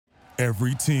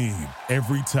Every team,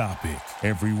 every topic,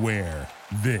 everywhere.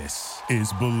 This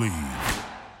is Believe.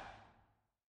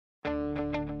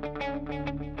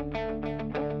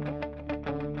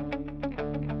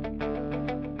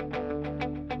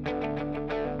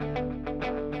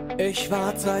 Ich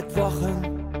warte seit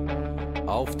Wochen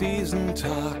auf diesen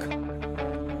Tag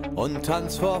und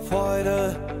tanz vor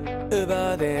Freude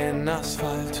über den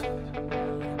Asphalt.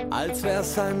 Als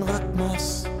wär's ein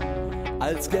Rhythmus,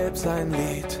 als gäb's ein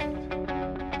Lied,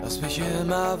 das mich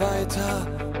immer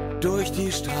weiter durch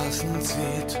die Straßen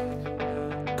zieht.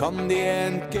 Komm dir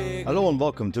entgegen. Hello and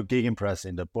welcome to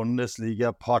Gegenpressing, the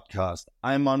Bundesliga podcast.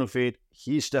 I'm Manu and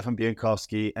he's Stefan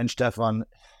Bienkowski. And Stefan,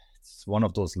 it's one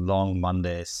of those long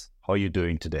Mondays. How are you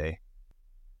doing today?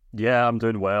 Yeah, I'm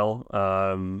doing well.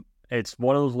 It's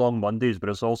one of those long Mondays, but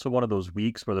it's also one of those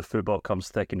weeks where the football comes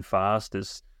thick and fast.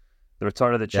 It's the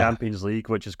return of the Champions League,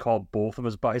 which has caught both of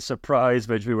us by surprise,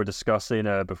 which we were discussing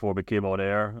before we came on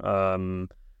air.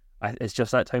 It's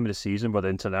just that time of the season where the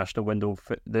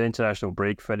international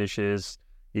break finishes.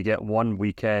 You get one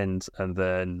weekend and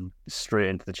then straight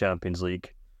into the Champions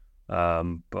League.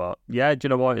 But yeah, do you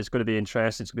know what? It's going to be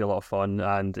interesting. It's going to be a lot of fun,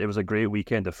 and it was a great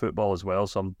weekend of football as well.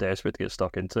 So I'm desperate to get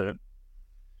stuck into it.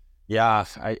 Yeah,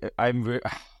 I'm.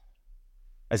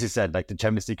 As you said, like the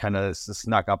Champions League kind of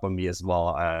snuck up on me as well.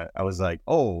 I was like,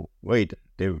 oh wait,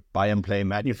 they Bayern play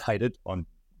Man United on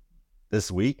this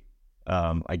week.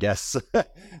 I guess I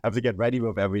have to get ready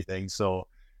with everything. So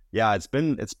yeah, it's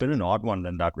been an odd one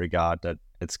in that regard that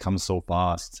it's come so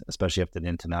fast, especially after the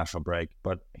international break.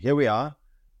 But here we are.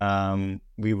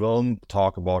 We will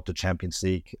talk about the Champions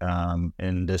League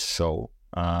in this show.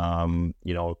 This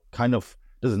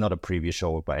is not a preview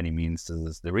show by any means. This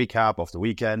is the recap of the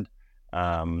weekend.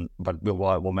 But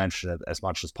we'll mention it as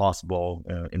much as possible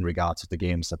in regards to the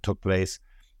games that took place.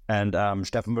 And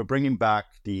Stefan, we're bringing back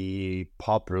the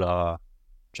popular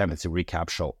Champions League recap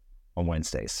show on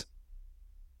Wednesdays.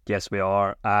 Yes, we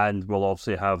are. And we'll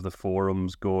obviously have the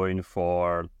forums going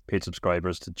for paid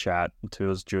subscribers to chat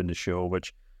to us during the show,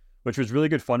 which was really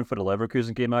good fun for the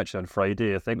Leverkusen game actually on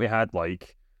Friday. I think we had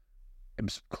it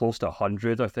was close to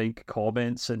 100, I think,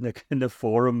 comments in the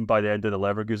forum by the end of the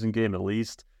Leverkusen game at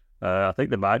least. I think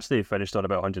the match day finished on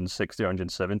about 160,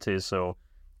 170. So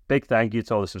big thank you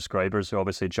to all the subscribers who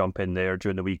obviously jump in there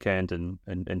during the weekend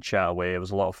and chat away. It was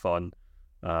a lot of fun.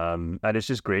 And it's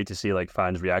just great to see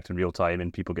fans react in real time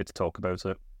and people get to talk about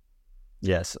it.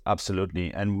 Yes,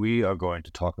 absolutely. And we are going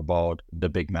to talk about the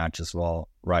big match as well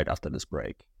right after this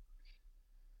break.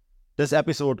 This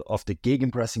episode of the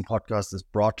Gegenpressing podcast is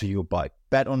brought to you by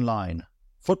BetOnline.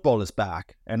 Football is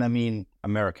back, and I mean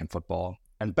American football.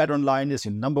 And BetOnline is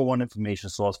your number one information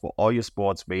source for all your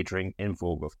sports wagering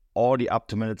info with all the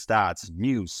up-to-minute stats,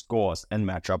 news, scores, and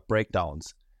matchup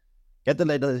breakdowns. Get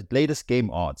the latest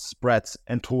game odds, spreads,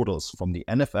 and totals from the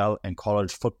NFL and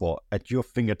college football at your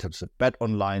fingertips with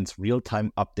BetOnline's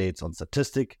real-time updates on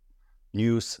statistic,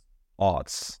 news,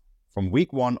 odds. From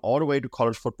week 1 all the way to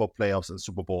college football playoffs and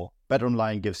Super Bowl,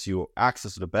 BetOnline gives you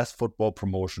access to the best football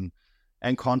promotion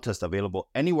and contest available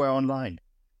anywhere online.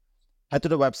 Head to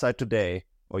the website today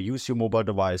or use your mobile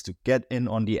device to get in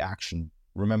on the action.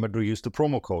 Remember to use the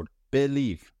promo code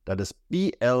BELIEVE, that is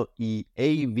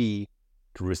BLEAV,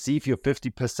 to receive your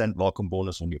 50% welcome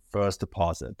bonus on your first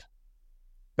deposit.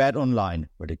 BetOnline,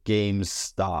 where the game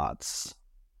starts.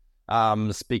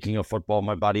 Speaking of football,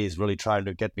 my buddy is really trying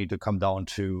to get me to come down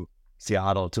to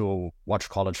Seattle to watch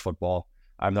college football.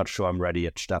 I'm not sure I'm ready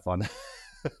yet, Stefan.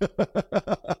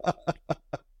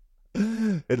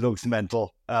 It looks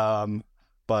mental,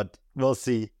 but we'll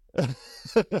see.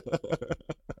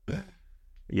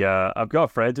 Yeah, I've got a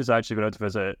friend who's actually going out to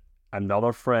visit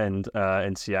another friend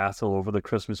in Seattle over the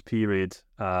Christmas period,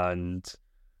 and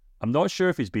I'm not sure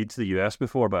if he's been to the US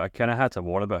before, but I kind of had to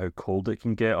warn about how cold it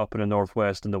can get up in the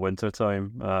Northwest in the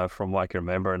wintertime, from what I can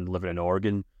remember and living in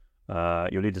Oregon.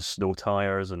 You'll need the snow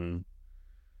tires and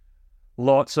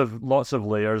lots of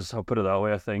layers, I'll put it that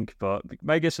way, I think. But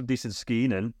might get some decent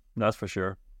skiing in, that's for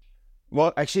sure.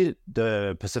 Well, actually,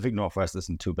 the Pacific Northwest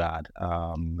isn't too bad.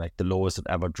 The lowest it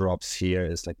ever drops here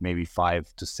is maybe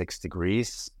 5 to 6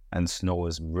 degrees, and snow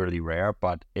is really rare.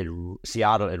 But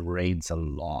Seattle, it rains a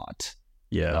lot.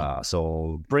 Yeah.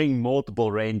 So bring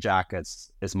multiple rain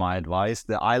jackets is my advice.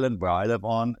 The island where I live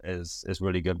on is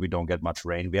really good. We don't get much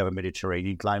rain. We have a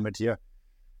Mediterranean climate here.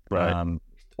 Right.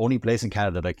 Only place in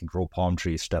Canada that can grow palm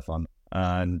trees, Stefan.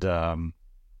 And bring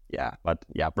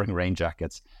rain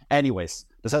jackets. Anyways,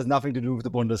 this has nothing to do with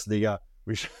the Bundesliga.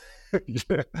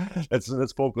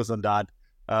 Let's focus on that.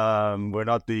 We're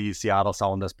not the Seattle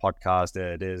Sounders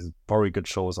podcast. There's probably good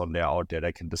shows out there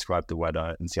that can describe the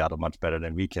weather in Seattle much better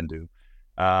than we can do.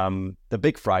 the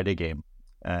big Friday game.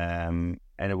 And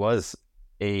it was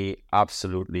a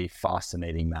absolutely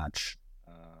fascinating match.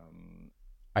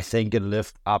 I think it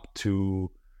lived up to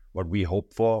what we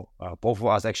hoped for. Both of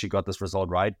us actually got this result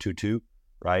right, 2-2,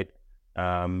 right?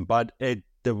 But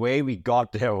the way we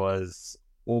got there was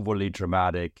overly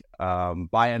dramatic.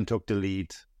 Bayern took the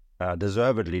lead,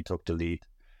 deservedly took the lead.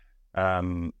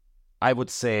 I would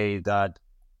say that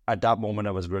at that moment,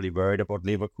 I was really worried about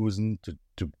Leverkusen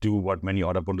to do what many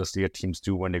other Bundesliga teams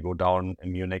do when they go down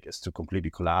in Munich, is to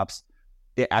completely collapse.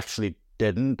 They actually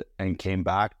didn't and came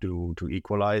back to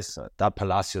equalize. That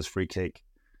Palacios free kick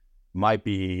might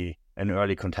be an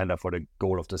early contender for the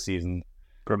goal of the season.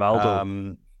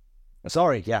 Grimaldo.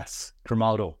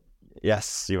 Grimaldo.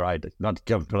 Yes, you're right. Not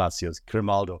Palacios,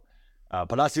 Grimaldo.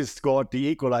 Palacios scored the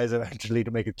equalizer eventually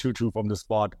to make it 2-2 from the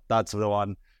spot. That's the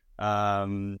one.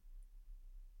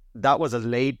 That was a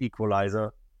late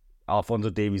equalizer. Alphonso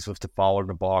Davies with the foul in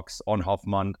the box on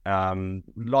Hoffmann.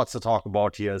 Lots to talk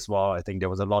about here as well. I think there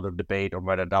was a lot of debate on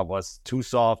whether that was too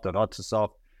soft or not too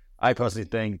soft. I personally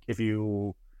think if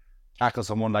you tackle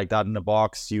someone like that in the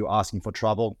box, you're asking for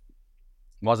trouble.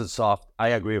 Was it soft? I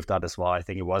agree with that as well. I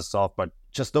think it was soft, but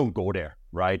just don't go there,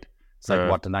 right? It's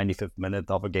like, the 95th minute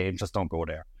of a game? Just don't go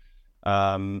there.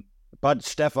 But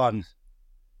Stefan,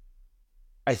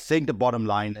 I think the bottom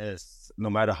line is, no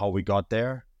matter how we got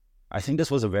there, I think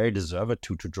this was a very deserved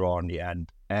 2-2 draw in the end.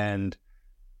 And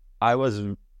I was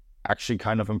actually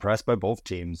kind of impressed by both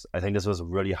teams. I think this was a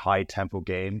really high-tempo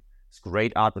game. It's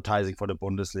great advertising for the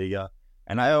Bundesliga.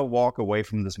 And I walk away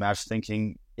from this match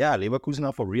thinking, yeah, Leverkusen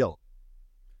are for real.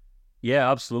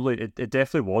 Yeah, absolutely. It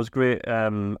definitely was great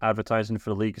advertising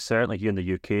for the league. Certainly here in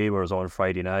the UK, where it was on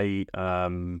Friday night. I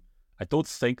don't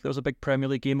think there was a big Premier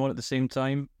League game on at the same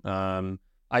time.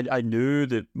 I knew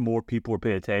that more people were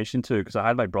paying attention to it because I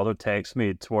had my brother text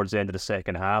me towards the end of the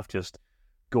second half, just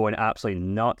going absolutely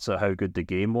nuts at how good the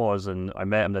game was. And I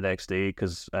met him the next day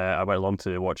because I went along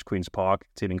to watch Queen's Park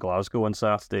team in Glasgow on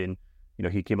Saturday, and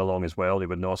he came along as well. He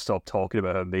would not stop talking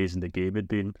about how amazing the game had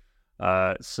been.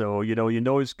 So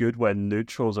it's good when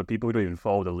neutrals or people who don't even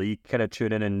follow the league kind of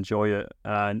tune in and enjoy it.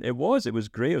 And it was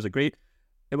great.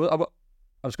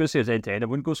 I was going to say it was end to end. I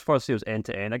wouldn't go as far as say it was end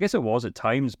to end. I guess it was at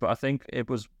times, but I think it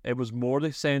was more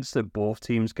the sense that both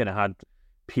teams kind of had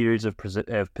periods of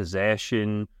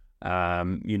possession.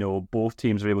 Both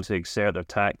teams were able to exert their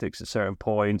tactics at certain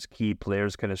points. Key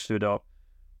players kind of stood up.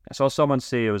 I saw someone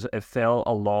say it felt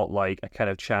a lot like a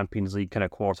kind of Champions League kind of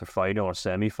quarter-final or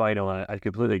semi-final, and I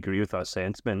completely agree with that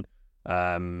sentiment.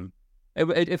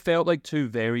 It felt like two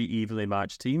very evenly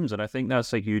matched teams, and I think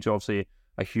that's a huge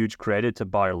credit to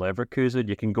Bayer Leverkusen.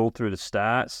 You can go through the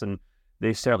stats, and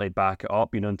they certainly back it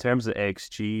up. In terms of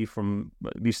XG, from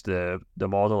at least the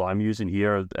model I'm using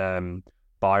here,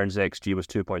 Bayern's XG was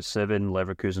 2.7,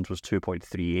 Leverkusen's was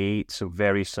 2.38, so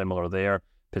very similar there.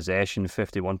 Possession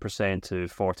 51% to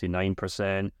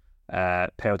 49%.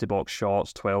 Penalty box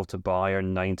shots 12 to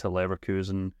Bayern, 9 to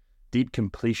Leverkusen. Deep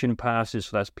completion passes,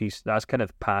 so that's kind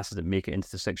of passes that make it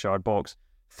into the 6-yard box.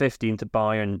 15 to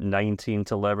Bayern, 19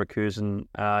 to Leverkusen.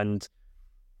 And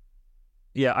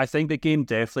yeah, I think the game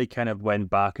definitely kind of went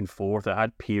back and forth. It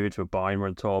had periods where Bayern were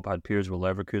on top, had periods where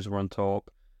Leverkusen were on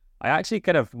top. I actually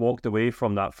kind of walked away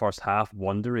from that first half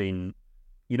wondering,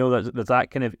 there's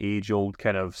that kind of age-old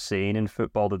kind of saying in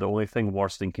football that the only thing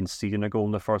worse than conceding a goal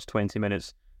in the first 20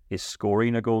 minutes is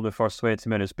scoring a goal in the first 20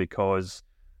 minutes, because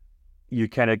you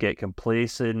kind of get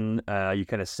complacent, you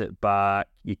kind of sit back,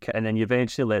 and then you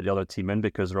eventually let the other team in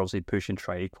because they're obviously pushing,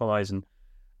 try to equalise. And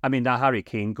I mean, that Harry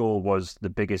Kane goal was the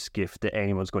biggest gift that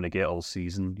anyone's going to get all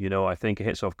season. I think it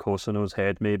hits off Cousino's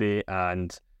head maybe,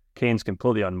 and Kane's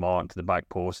completely unmarked to the back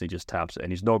post, and he just taps it,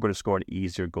 and he's not going to score an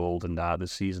easier goal than that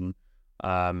this season.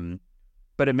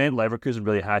 But it meant Leverkusen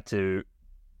really had to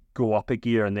go up a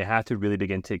gear, and they had to really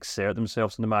begin to exert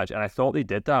themselves in the match. And I thought they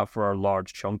did that for a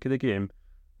large chunk of the game.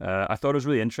 I thought it was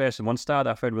really interesting. One stat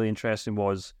I found really interesting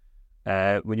was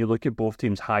when you look at both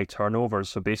teams' high turnovers,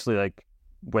 so basically like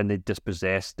when they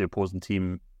dispossessed the opposing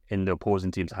team in the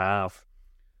opposing team's half,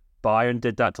 Bayern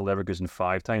did that to Leverkusen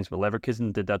 5 times, but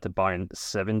Leverkusen did that to Bayern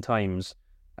 7 times.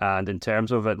 And in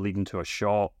terms of it leading to a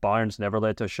shot, Bayern's never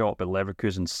led to a shot, but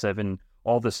Leverkusen 7,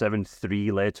 all the 7, 3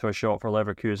 led to a shot for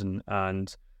Leverkusen.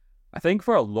 And I think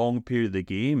for a long period of the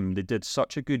game, they did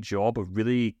such a good job of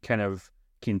really kind of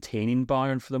containing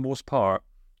Bayern for the most part.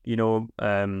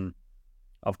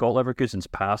 I've got Leverkusen's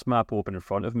pass map open in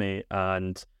front of me,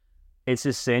 and it's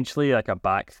essentially like a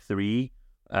back 3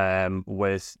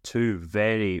 with 2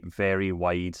 very, very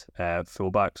wide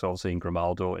fullbacks, obviously in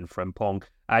Grimaldo and Frimpong.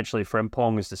 Actually,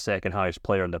 Frimpong is the second highest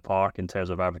player in the park in terms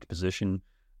of average position.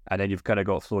 And then you've kind of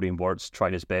got Florian Wirtz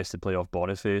trying his best to play off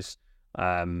Boniface.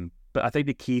 But I think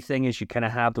the key thing is you kind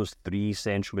of have those three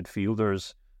central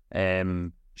midfielders,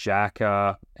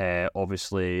 Xhaka,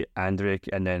 obviously Andrik,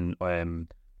 and then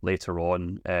later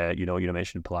on, you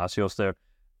mentioned Palacios there.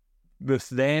 With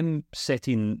them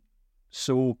sitting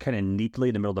so kind of neatly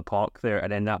in the middle of the park there,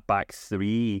 and then that back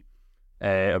three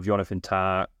of Jonathan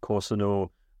Tah,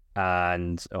 Kosono,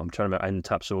 and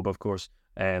Tapsoba, of course.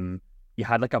 You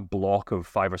had like a block of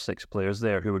 5 or 6 players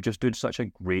there who were just doing such a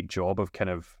great job of kind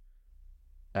of,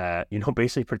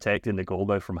 basically protecting the goal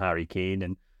mouth from Harry Kane.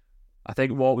 And I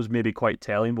think what was maybe quite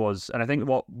telling was, and I think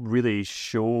what really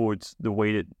showed the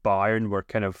way that Bayern were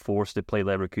kind of forced to play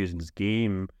Leverkusen's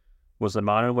game was the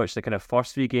manner in which the kind of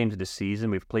first 3 games of the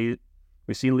season we've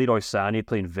seen Leroy Sané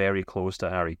playing very close to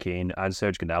Harry Kane and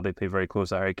Serge Gnabry play very close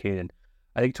to Harry Kane. And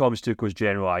I think Thomas Tuchel's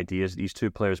general idea is that these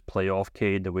two players play off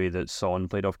Kane the way that Son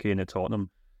played off Kane at Tottenham.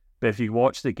 But if you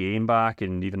watch the game back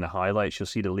and even the highlights, you'll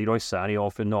see that Leroy Sané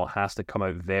often not has to come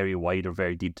out very wide or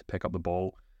very deep to pick up the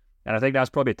ball. And I think that's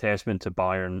probably a testament to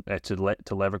Bayern, to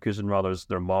Leverkusen rather, as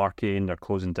they're marking, they're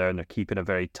closing down, they're keeping a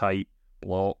very tight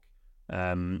block.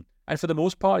 And for the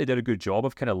most part, they did a good job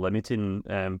of kind of limiting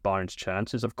Bayern's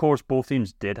chances. Of course, both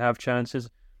teams did have chances.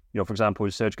 For example,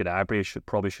 Serge Gnabry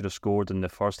probably should have scored in the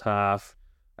first half.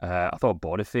 I thought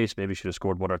Boniface maybe should have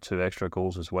scored 1 or 2 extra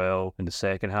goals as well in the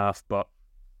second half. But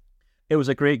it was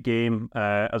a great game.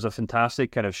 It was a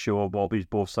fantastic kind of show of what these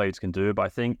both sides can do. But I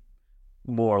think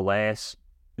more or less,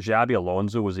 Xabi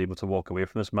Alonso was able to walk away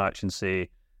from this match and say,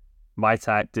 my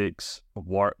tactics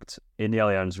worked in the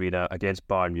Allianz Arena against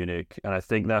Bayern Munich. And I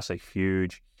think that's a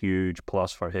huge, huge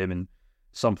plus for him and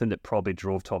something that probably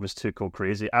drove Thomas Tuchel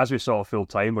crazy, as we saw full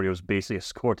time where he was basically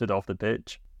escorted off the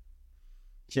pitch.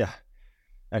 Yeah.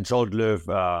 And Joel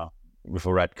Löw with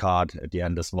a red card at the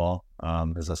end as well,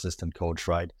 his assistant coach,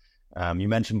 right? You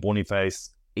mentioned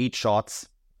Boniface, 8 shots,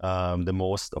 the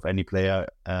most of any player,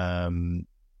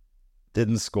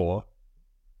 didn't score.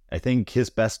 I think his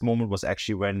best moment was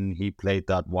actually when he played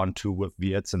that 1-2 with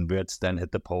Wirtz, and Wirtz then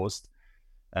hit the post,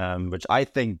 which I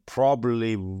think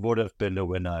probably would have been the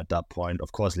winner at that point.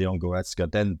 Of course, Leon Goretzka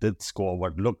then did score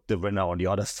what looked the winner on the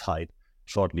other side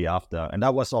shortly after, and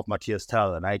that was off Matthias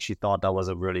Tell, and I actually thought that was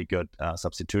a really good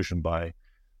substitution by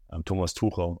Thomas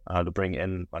Tuchel to bring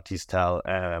in Matthias Tell,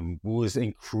 who is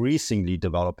increasingly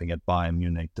developing at Bayern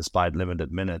Munich despite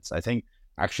limited minutes. I think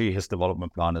actually his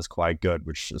development plan is quite good,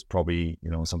 which is probably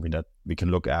something that we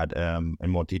can look at in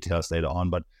more details later on.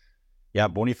 But yeah,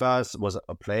 Boniface was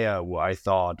a player who I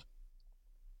thought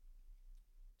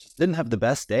just didn't have the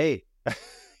best day.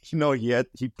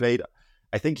 He played.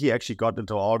 I think he actually got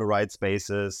into all the right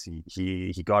spaces.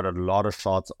 He got a lot of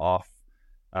shots off.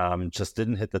 Just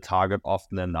didn't hit the target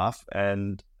often enough.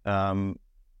 And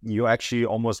you actually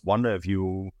almost wonder if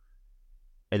you,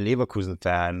 a Leverkusen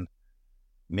fan,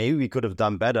 maybe we could have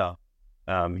done better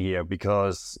here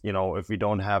because, if we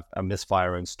don't have a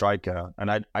misfiring striker,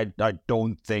 and I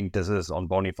don't think this is on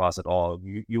Boniface at all.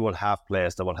 You will have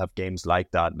players that will have games like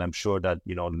that. And I'm sure that,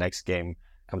 the next game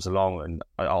comes along and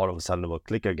all of a sudden it will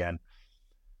click again.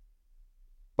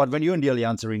 But when you're in the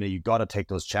Allianz Arena, you got to take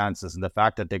those chances. And the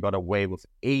fact that they got away with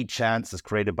 8 chances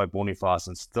created by Boniface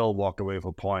and still walk away with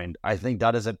a point, I think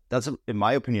that's, in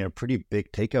my opinion, a pretty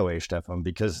big takeaway, Stefan,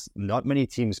 because not many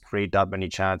teams create that many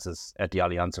chances at the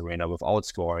Allianz Arena without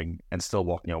scoring and still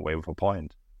walking away with a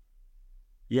point.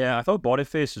 Yeah, I thought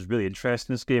Boniface was really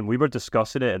interesting in this game. We were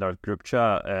discussing it in our group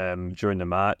chat during the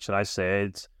match, and I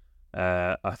said,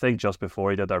 I think just before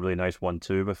he did that really nice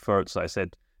 1-2 with Wirtz, I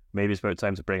said, maybe it's about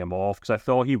time to bring him off, because I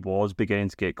thought he was beginning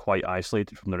to get quite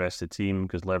isolated from the rest of the team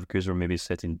because Leverkusen were maybe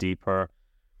sitting deeper.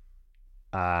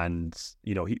 And,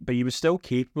 but he was still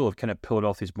capable of kind of pulling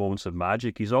off these moments of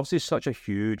magic. He's obviously such a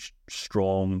huge,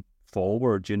 strong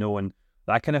forward, and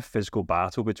that kind of physical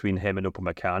battle between him and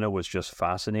Upamecano was just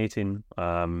fascinating.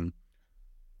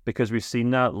 Because we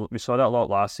saw that a lot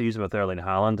last season with Erling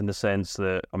Haaland in the sense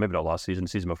that, or maybe not last season,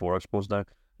 season before, I suppose now,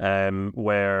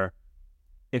 where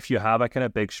if you have a kind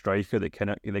of big striker that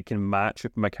can match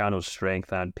Upamecano's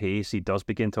strength and pace, he does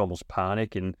begin to almost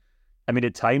panic. And I mean,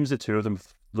 at times the two of them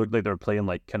looked like they're playing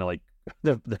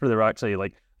they're actually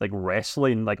like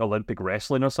wrestling, like Olympic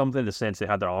wrestling or something, in the sense they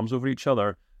had their arms over each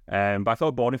other. But I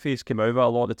thought Boniface came out of it a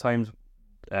lot of the times,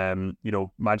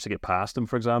 managed to get past him,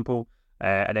 for example.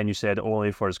 And then you said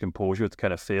only for his composure to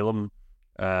kind of fail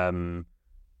him.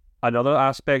 Another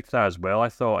aspect of that as well, I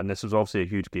thought, and this was obviously a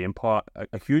huge game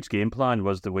plan,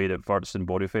 was the way that Wirtz and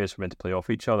Boniface were meant to play off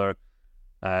each other.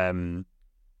 And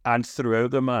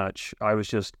throughout the match, I was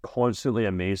just constantly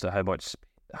amazed at how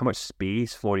much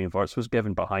space Florian Wirtz was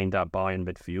given behind that Bayern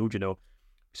midfield.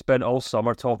 spent all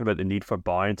summer talking about the need for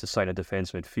Bayern to sign a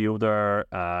defensive midfielder,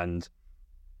 and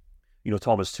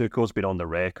Thomas Tuchel's been on the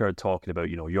record talking about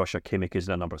Joshua Kimmich is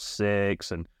at number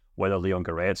 6, and whether Leon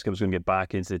Goretzka was going to get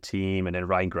back into the team, and then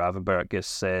Ryan Gravenberch gets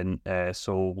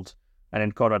sold, and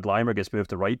then Konrad Leimer gets moved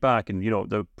to right back. And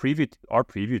our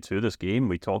preview to this game,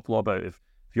 we talked a lot about if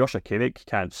Joshua Kimmich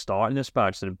can't start in this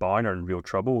match, then Bayern are in real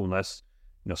trouble unless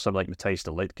someone like Matthijs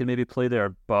de Ligt can maybe play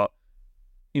there. But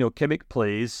Kimmich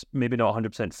plays, maybe not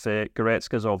 100% fit.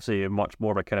 Goretzka's obviously much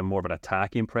more of an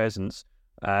attacking presence.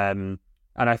 And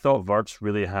I thought Wirtz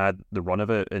really had the run of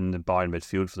it in the Bayern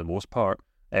midfield for the most part,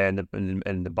 and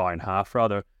in the Bayern half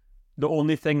rather. The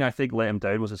only thing I think let him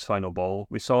down was his final ball.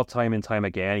 We saw time and time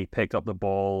again, he picked up the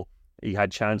ball, he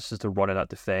had chances to run in that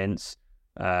defence.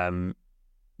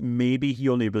 Maybe he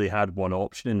only really had one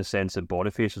option in the sense that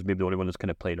Boniface was maybe the only one that's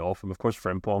kind of played off him. Of course,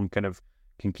 Frimpong kind of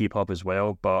can keep up as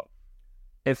well, but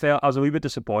I was a little bit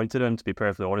disappointed in him, to be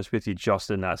perfectly honest with you, just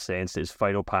in that sense that his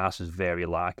final pass was very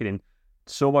lacking. And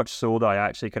so much so that I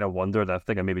actually kind of wondered, I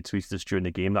think I maybe tweeted this during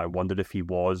the game, that I wondered if he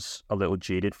was a little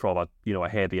jaded from a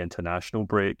heavy international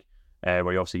break,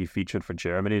 where he featured for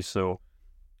Germany. So,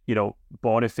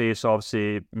 Boniface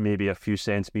obviously maybe a few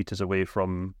centimetres away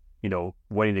from,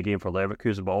 winning the game for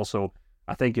Leverkusen, but also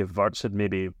I think if Wirtz had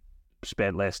maybe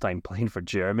spent less time playing for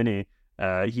Germany,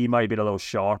 he might have been a little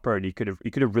sharper, and he could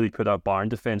have really put that Bayern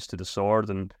defence to the sword.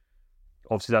 And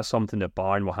obviously that's something that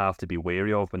Bayern will have to be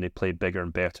wary of when they play bigger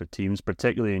and better teams,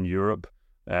 particularly in Europe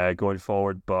going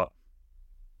forward. But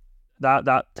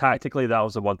that tactically, that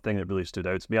was the one thing that really stood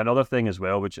out to me. Another thing as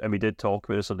well, and we did talk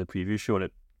about this on the preview show, and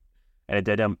it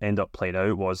did end up playing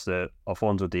out, was that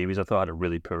Alphonso Davies, I thought, had a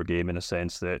really poor game in a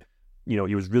sense that, he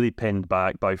was really pinned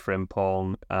back by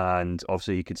Frimpong, and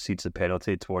obviously he concedes the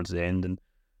penalty towards the end. And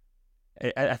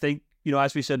I think,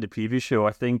 as we said in the preview show,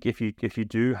 I think if you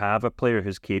do have a player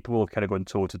who's capable of kind of going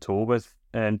toe-to-toe with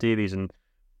Davies, and,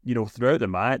 throughout the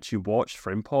match, you watched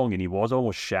Frimpong, and he was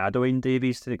almost shadowing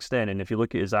Davies to an extent. And if you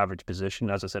look at his average position,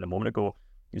 as I said a moment ago,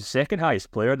 he's the second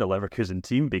highest player in the Leverkusen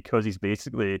team because he's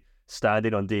basically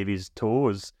standing on Davies'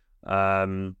 toes.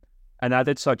 And that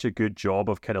did such a good job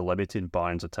of kind of limiting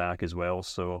Bayern's attack as well.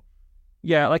 So,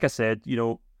 yeah, like I said,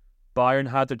 Bayern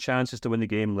had their chances to win the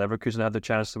game. Leverkusen had their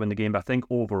chance to win the game. But I think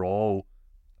overall,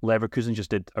 Leverkusen just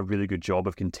did a really good job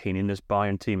of containing this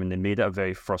Bayern team, and they made it a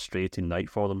very frustrating night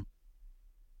for them.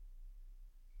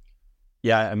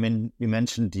 Yeah, I mean, you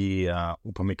mentioned the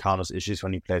Upamecano's issues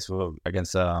when he plays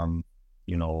against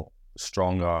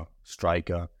stronger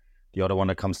striker. The other one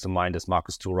that comes to mind is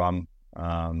Marcus Thuram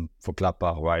for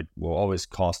Gladbach, right? Will always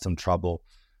cause them trouble.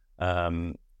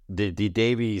 The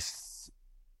Davies,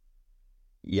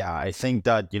 yeah, I think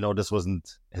that, this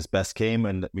wasn't his best game,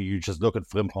 and you just look at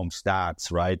Frimpong's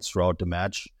stats, right, throughout the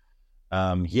match.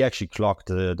 He actually clocked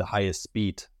the highest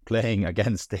speed playing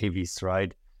against Davies,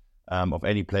 right, of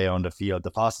any player on the field.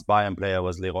 The fastest Bayern player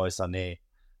was Leroy Sané.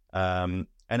 And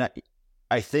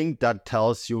I think that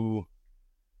tells you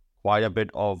quite a bit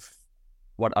of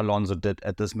what Alonso did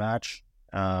at this match.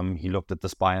 He looked at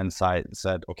this Bayern side and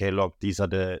said, okay, look, these are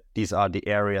the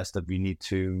areas that we need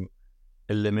to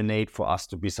eliminate for us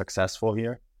to be successful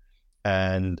here.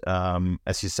 And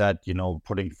as you said,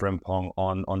 putting Frimpong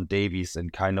on Davies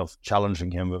and kind of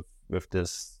challenging him with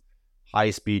this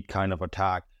high speed kind of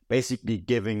attack, basically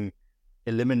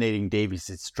eliminating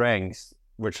Davies' strengths,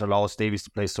 which allows Davies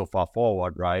to play so far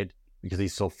forward, right? Because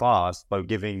he's so fast, by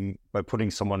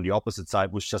putting someone on the opposite side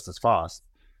who's just as fast.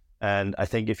 And I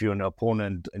think if you're an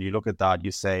opponent and you look at that, you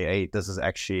say, hey, this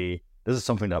is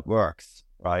something that works,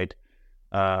 right?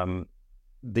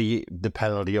 The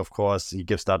penalty, of course, he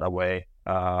gives that away.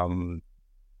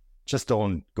 Just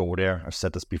don't go there. I've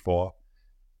said this before.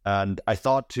 And I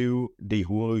thought too, the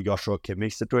Joshua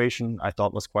Kimmich situation, I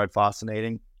thought was quite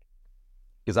fascinating.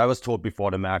 Because I was told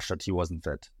before the match that he wasn't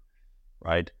fit,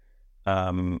 right?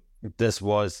 This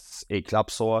was a club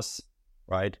source,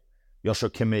 right?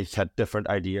 Joshua Kimmich had different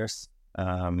ideas.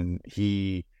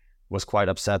 He was quite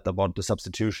upset about the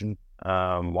substitution,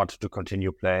 wanted to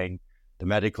continue playing. The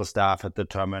medical staff had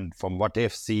determined from what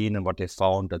they've seen and what they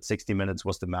found that 60 minutes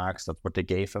was the max. That's what they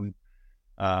gave him.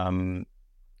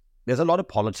 There's a lot of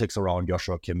politics around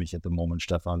Joshua Kimmich at the moment,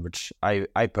 Stefan, which I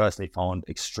personally found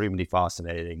extremely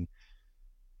fascinating.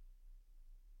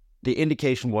 The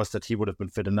indication was that he would have been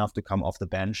fit enough to come off the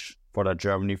bench for that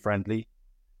Germany friendly.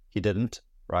 He didn't,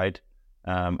 right?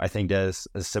 I think there's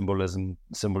a symbolism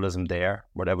there,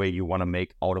 whatever you want to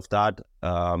make out of that.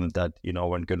 That,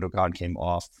 when Gündogan came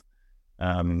off,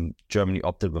 Germany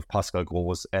opted with Pascal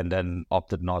Groß and then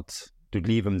opted not to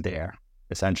leave him there,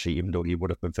 essentially, even though he would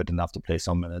have been fit enough to play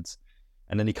some minutes.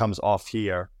 And then he comes off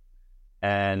here,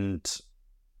 and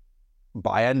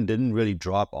Bayern didn't really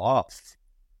drop off,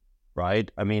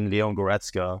 right? I mean, Leon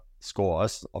Goretzka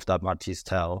scores off that Matisse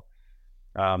Tell.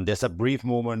 There's a brief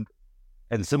moment,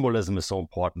 and symbolism is so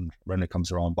important when it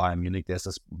comes around Bayern Munich.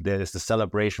 There's the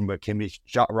celebration where Kimmich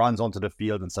runs onto the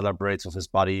field and celebrates with his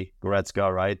buddy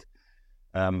Goretzka, right?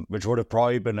 Which would have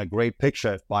probably been a great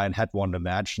picture if Bayern had won the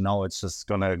match. Now it's just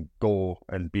gonna go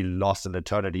and be lost in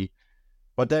eternity.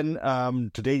 But then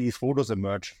today these photos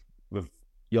emerge with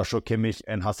Joshua Kimmich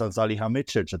and Hasan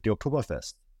Salihamidzic at the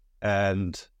Oktoberfest.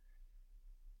 And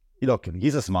look,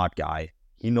 he's a smart guy.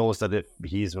 He knows that if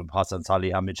he's with Hasan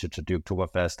Salihamidzic at the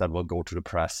Oktoberfest, that will go to the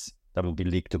press. That will be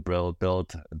leaked to Bild.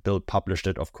 Bild published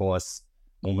it, of course,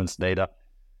 moments later.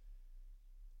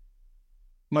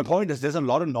 My point is there's a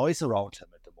lot of noise around him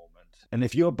at the moment. And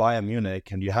if you're Bayern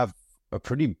Munich and you have a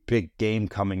pretty big game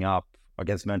coming up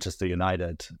against Manchester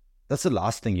United, that's the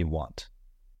last thing you want.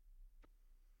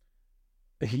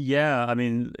 Yeah, I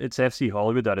mean, it's FC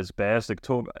Hollywood at its best.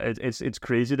 It's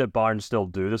crazy that Bayern still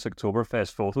do this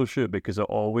Oktoberfest photo shoot because it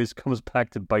always comes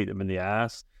back to bite them in the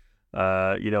ass.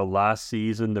 Last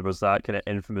season there was that kind of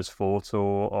infamous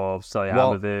photo of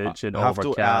Salihamidzic and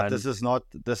Overcan. This is not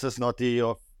the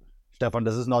Stefan.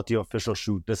 This is not the official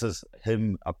shoot. This is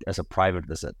him as a private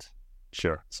visit.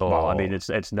 Sure. So well, I mean,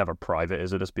 it's never private,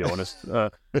 is it? Let's be honest. I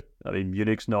mean,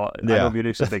 Munich's not. Yeah. I know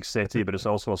Munich's a big city, but it's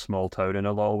also a small town in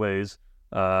a lot of ways.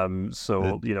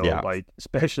 Like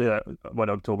especially when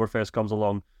Oktoberfest comes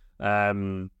along.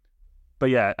 But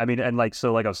yeah, I mean, and like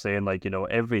I was saying, like,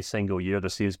 every single year there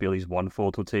seems to be at least one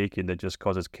photo taken that just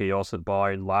causes chaos at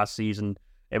Bayern. Last season,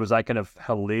 it was that kind of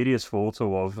hilarious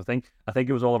photo of I think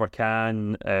it was Oliver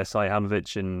Kahn,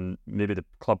 Salihamidzic, and maybe the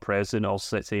club president all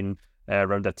sitting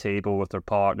around a table with their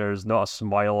partners, not a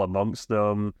smile amongst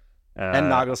them. And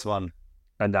Nagelsmann.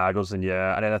 And Nagelsmann,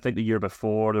 yeah. And then I think the year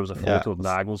before, there was a photo of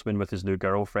Nagelsmann with his new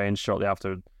girlfriend shortly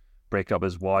after breaking up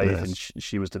his wife, and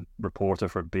she was the reporter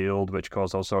for Bild, which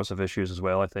caused all sorts of issues as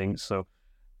well, I think. So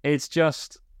it's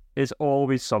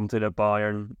always something at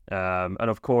Bayern. And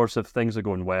of course, if things are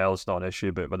going well, it's not an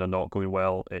issue, but when they're not going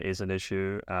well, it is an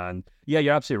issue. And yeah,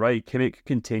 you're absolutely right. Kimmich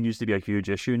continues to be a huge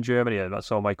issue in Germany. And I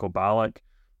saw Michael Ballack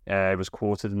was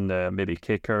quoted in the maybe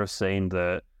Kicker saying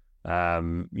that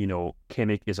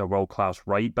Kimmich is a world-class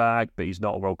right back, but he's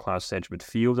not a world-class central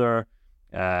midfielder,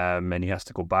 and he has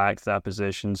to go back to that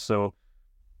position. So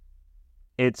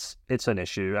it's an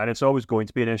issue, and it's always going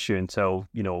to be an issue until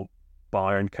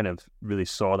Bayern kind of really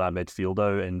saw that midfield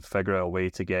out and figure out a way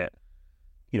to get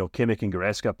Kimmich and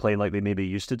Goretzka playing like they maybe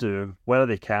used to do. Whether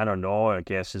they can or not, I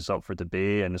guess is up for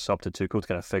debate, and it's up to Tuchel to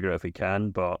kind of figure out if he can.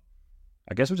 But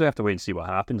I guess we'll just have to wait and see what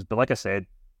happens. But like I said,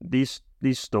 these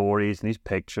stories and these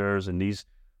pictures and these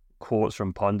quotes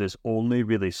from pundits only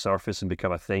really surface and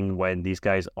become a thing when these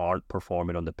guys aren't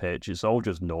performing on the pitch. It's all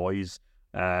just noise.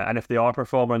 And if they are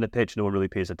performing on the pitch, no one really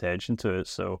pays attention to it.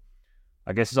 So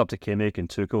I guess it's up to Kimmich and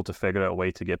Tuchel to figure out a way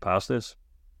to get past this.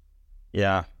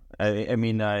 Yeah. I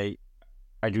mean,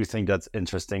 I do think that's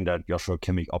interesting that Joshua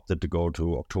Kimmich opted to go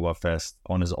to Oktoberfest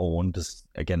on his own. This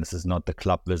is not the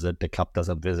club visit. The club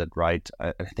doesn't visit, right?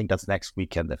 I think that's next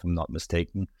weekend, if I'm not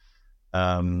mistaken,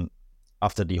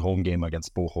 after the home game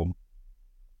against Bochum.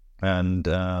 And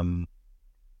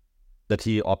that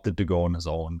he opted to go on his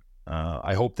own.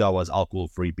 I hope there was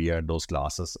alcohol-free beer in those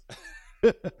glasses.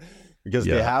 Because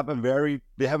they have a very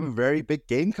big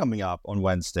game coming up on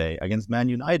Wednesday against Man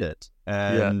United,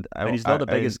 and he's not the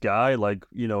biggest guy. Like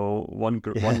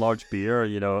one large beer,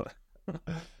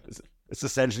 it's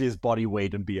essentially his body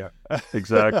weight in beer.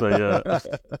 Exactly. Yeah.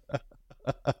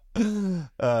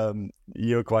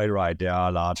 You're quite right. There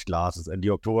are large glasses, and the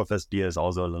Oktoberfest beer is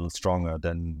also a little stronger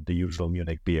than the usual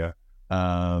Munich beer.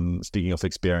 Speaking of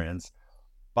experience,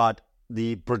 but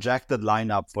the projected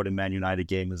lineup for the Man United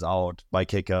game is out by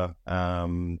Kicker.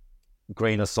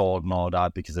 Grain of salt and all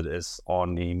that, because it is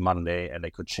on the Monday and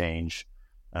it could change.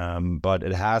 But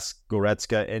it has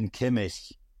Goretzka and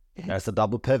Kimmich as a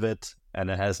double pivot, and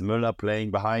it has Müller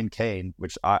playing behind Kane,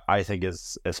 which I think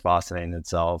is fascinating in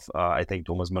itself. I think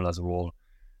Thomas Müller's role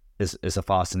is a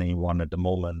fascinating one at the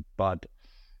moment. But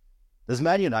this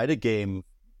Man United game,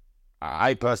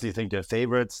 I personally think they're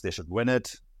favorites. They should win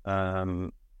it.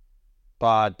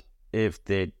 But if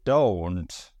they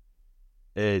don't,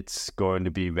 it's going to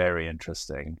be very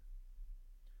interesting.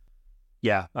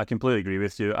 Yeah, I completely agree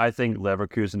with you. I think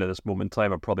Leverkusen at this moment in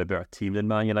time are probably a better team than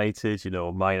Man United.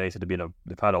 Man United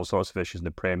they've had all sorts of issues in the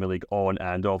Premier League on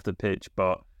and off the pitch,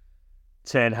 but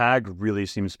Ten Hag really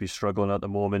seems to be struggling at the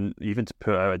moment, even to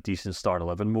put out a decent start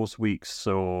 11 most weeks.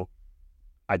 So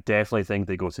I definitely think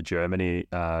they go to Germany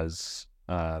as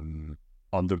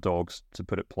underdogs, to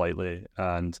put it politely.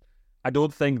 And I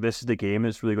don't think this is the game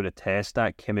that's really going to test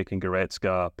that Kimmich and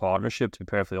Goretzka partnership, to be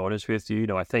perfectly honest with you.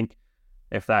 I think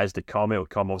if that is to come, it'll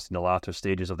come obviously in the latter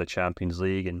stages of the Champions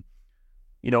League. And,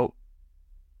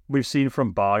 we've seen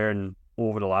from Bayern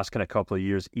over the last kind of couple of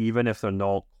years, even if they're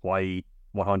not quite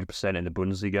 100% in the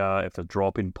Bundesliga, if they're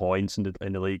dropping points in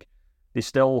the league, they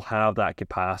still have that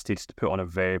capacity to put on a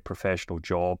very professional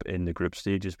job in the group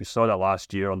stages. We saw that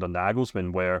last year under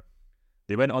Nagelsmann, where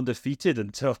they went undefeated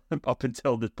up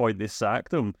until the point they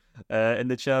sacked them in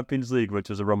the Champions League, which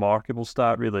was a remarkable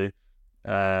start, really.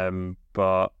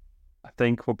 But I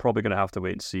think we're probably going to have to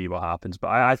wait and see what happens.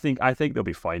 But I think they'll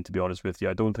be fine, to be honest with you.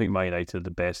 I don't think Man United are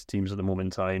the best teams at the moment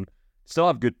in time. Still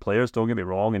have good players, don't get me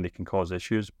wrong, and they can cause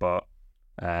issues. But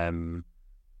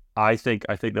I think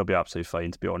they'll be absolutely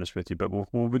fine, to be honest with you. But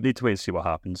we'll need to wait and see what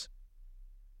happens.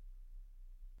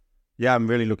 Yeah, I'm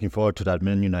really looking forward to that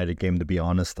Man United game, to be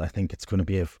honest. I think it's going to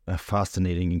be a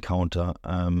fascinating encounter.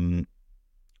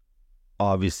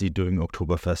 Obviously during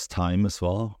Oktoberfest time as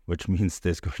well, which means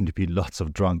there's going to be lots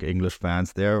of drunk English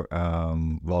fans there.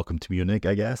 Welcome to Munich,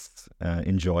 I guess.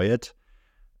 Enjoy it.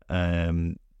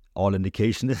 All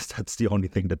indication is that's the only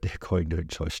thing that they're going to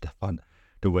enjoy, Stefan.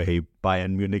 The way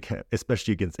Bayern Munich,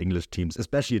 especially against English teams,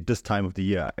 especially at this time of the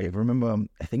year. I remember,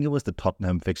 I think it was the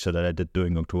Tottenham fixture that I did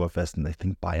during Oktoberfest, and I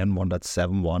think Bayern won that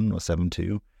 7-1 or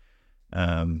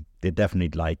 7-2. They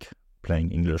definitely like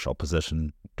playing English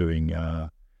opposition during the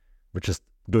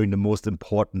most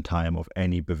important time of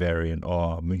any Bavarian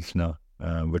or Münchner,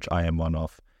 which I am one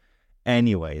of.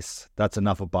 Anyways, that's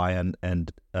enough of Bayern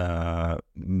and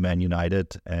Man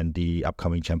United and the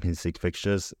upcoming Champions League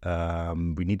fixtures.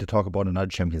 We need to talk about another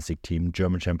Champions League team,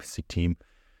 German Champions League team.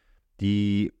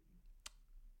 The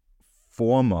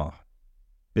former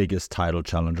biggest title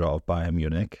challenger of Bayern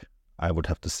Munich, I would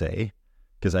have to say,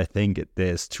 because I think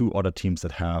there's two other teams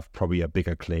that have probably a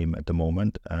bigger claim at the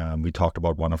moment. We talked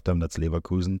about one of them, that's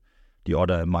Leverkusen. The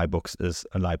other in my books is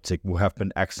Leipzig, who have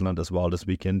been excellent as well this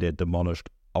weekend. They demolished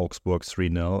Augsburg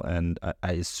 3-0, and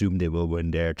I assume they will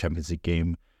win their Champions League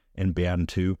game in Bern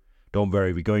too. Don't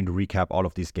worry, we're going to recap all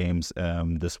of these games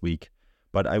this week.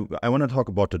 But I want to talk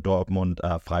about the Dortmund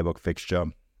Freiburg fixture.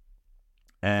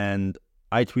 And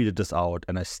I tweeted this out,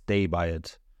 and I stay by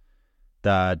it,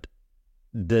 that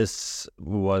this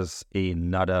was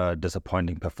another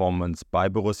disappointing performance by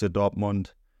Borussia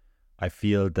Dortmund. I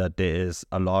feel that there is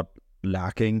a lot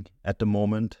lacking at the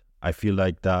moment. I feel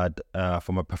like that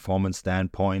from a performance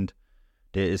standpoint,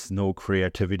 there is no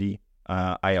creativity.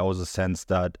 I also sense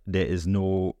that there is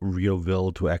no real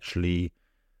will to actually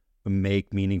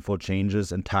make meaningful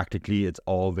changes, and tactically it's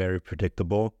all very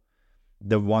predictable.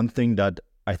 The one thing that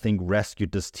I think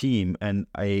rescued this team, and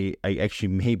I actually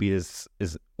maybe is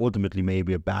ultimately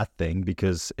maybe a bad thing,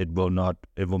 because it will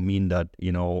mean that,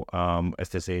 as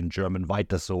they say in German,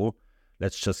 weiter so,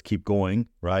 let's just keep going,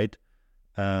 right?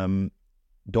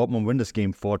 Dortmund win this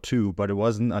game 4-2, but it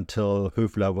wasn't until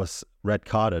Höfler was red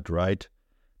carded, right,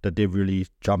 that they really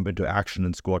jump into action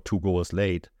and score 2 goals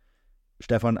late.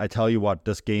 Stefan, I tell you what,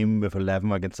 this game with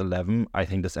 11 against 11, I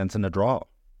think this ends in a draw,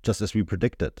 just as we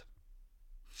predicted.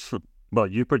 Well,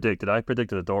 you predicted. I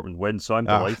predicted a Dortmund win, so I'm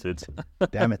delighted.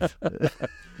 Damn it.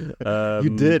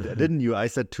 You did, didn't you? I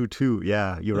said 2-2.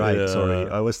 Yeah, you're right. Yeah. Sorry,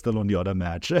 I was still on the other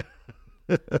match.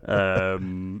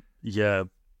 Yeah,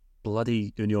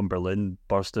 bloody Union Berlin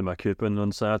bursting my coupon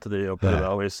on Saturday. I'll put it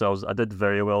that way. So I did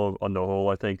very well on the whole,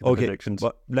 I think, the predictions.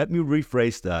 But let me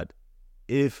rephrase that.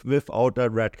 If without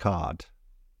that red card,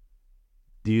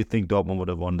 do you think Dortmund would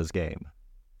have won this game?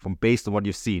 Based on what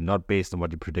you've seen, not based on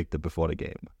what you predicted before the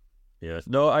game. Yes,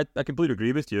 no, I completely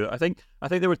agree with you. I think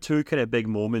there were two kind of big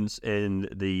moments in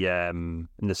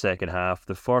the second half.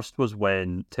 The first was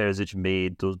when Terzic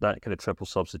made that kind of triple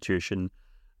substitution,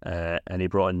 and he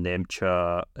brought in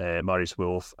Nemcha, Marius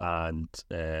Wolf, and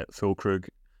Füllkrug.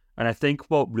 And I think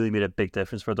what really made a big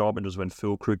difference for Dortmund was when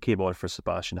Füllkrug came on for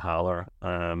Sebastian Haller.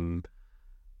 I've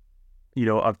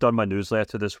done my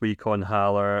newsletter this week on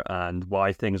Haller and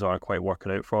why things aren't quite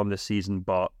working out for him this season,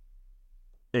 but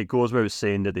it goes without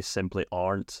saying that they simply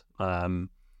aren't. Some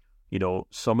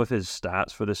of his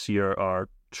stats for this year are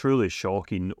truly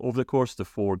shocking. Over the course of the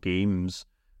 4 games,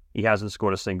 he hasn't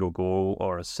scored a single goal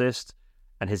or assist,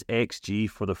 and his XG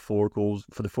for the 4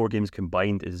 games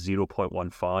combined is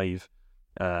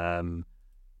 0.15.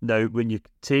 Now, when you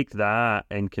take that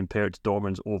and compare it to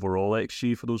Dortmund's overall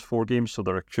XG for those 4 games, so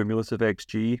their cumulative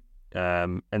XG,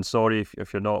 and sorry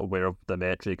if you're not aware of the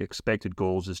metric, expected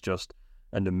goals is just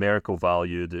a numerical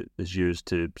value that is used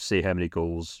to say how many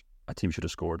goals a team should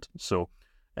have scored. So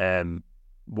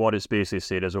what it's basically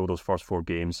said is over those first 4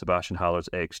 games, Sebastian Haller's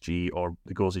XG, or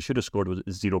the goals he should have scored, was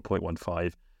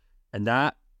 0.15. And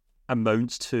that,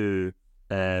 amounts to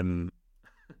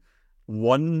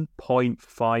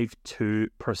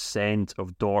 1.52%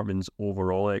 of Dortmund's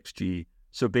overall XG.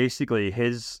 So basically,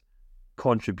 his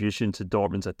contribution to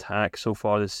Dortmund's attack so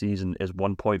far this season is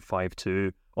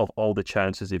 1.52 of all the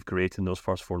chances they've created in those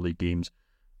first 4 league games,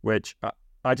 which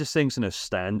I just think is a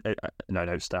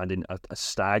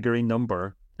staggering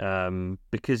number,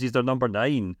 because he's their number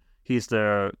 9. He's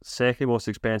their second most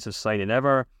expensive signing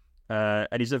ever, and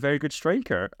he's a very good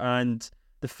striker. And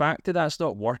the fact that that's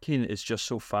not working is just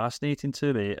so fascinating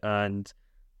to me. And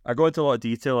I go into a lot of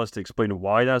detail as to explain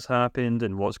why that's happened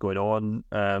and what's going on.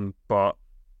 But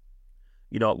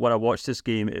when I watch this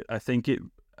game, I think it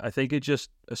just,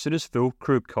 as soon as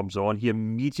Füllkrug comes on, he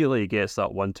immediately gets that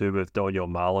 1-2 with Daniel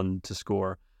Malen to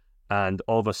score. And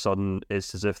all of a sudden,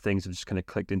 it's as if things have just kind of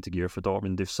clicked into gear for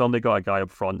Dortmund. They've suddenly got a guy up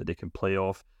front that they can play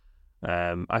off.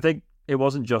 I think it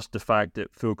wasn't just the fact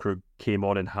that Füllkrug came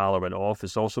on and Haller went off.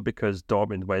 It's also because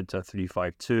Dortmund went to a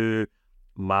 3-5-2.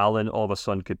 Malen all of a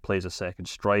sudden could play as a second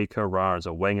striker rather as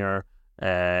a winger.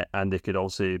 And they could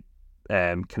also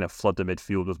kind of flood the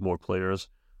midfield with more players.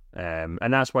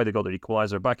 And that's why they got their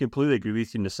equaliser. But I completely agree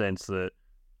with you in the sense that,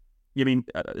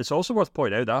 it's also worth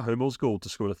pointing out that Hummels goal to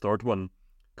score the third one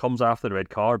comes after the red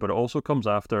card, but it also comes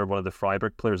after one of the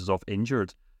Freiburg players is off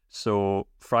injured. So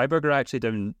Freiburg are actually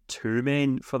down 2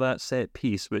 men for that set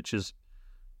piece, which is,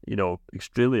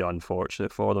 extremely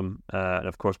unfortunate for them. And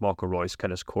of course, Marco Reus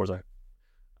kind of scores I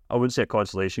wouldn't say a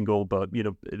consolation goal, but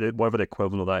whatever the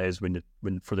equivalent of that is when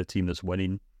for the team that's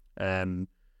winning. And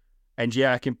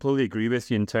yeah, I completely agree with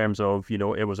you in terms of,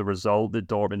 it was a result that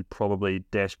Dortmund probably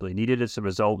desperately needed. It's a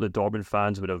result that Dortmund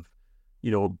fans would have,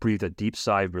 breathed a deep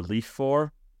sigh of relief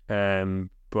for.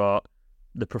 But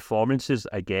the performances,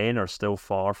 again, are still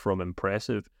far from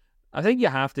impressive. I think you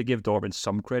have to give Dortmund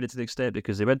some credit to the extent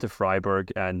because they went to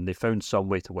Freiburg and they found some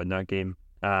way to win that game.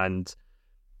 And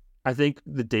I think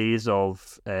the days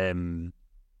of,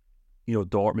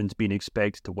 Dortmund being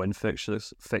expected to win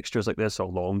fixtures like this are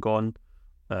long gone.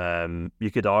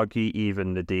 You could argue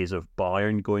even the days of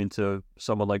Bayern going to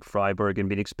someone like Freiburg and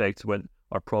being expected to win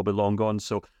are probably long gone.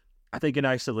 So I think in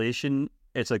isolation,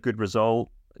 it's a good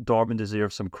result. Dortmund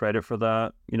deserves some credit for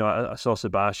that. I saw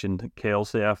Sebastian Kehl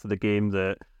say after the game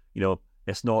that,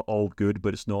 it's not all good,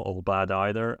 but it's not all bad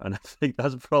either. And I think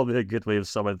that's probably a good way of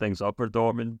summing things up for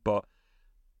Dortmund. But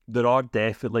there are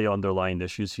definitely underlying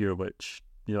issues here, which,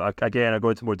 again, I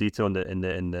go into more detail in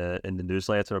the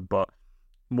newsletter, but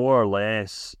more or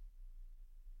less,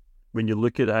 when you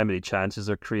look at how many chances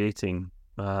they're creating,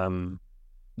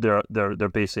 they're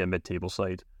basically a mid-table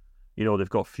side. They've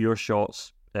got fewer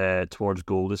shots towards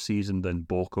goal this season than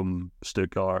Bochum,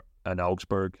 Stuttgart, and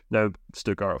Augsburg. Now,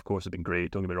 Stuttgart, of course, have been great,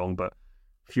 don't get me wrong, but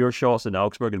fewer shots than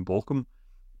Augsburg and Bochum.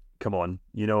 Come on,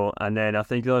 And then I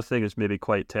think the other thing is maybe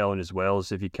quite telling as well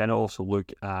is if you kind of also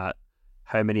look at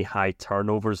how many high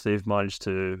turnovers they've managed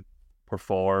to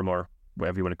perform, or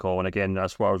whatever you want to call it. And again,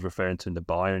 that's what I was referring to in the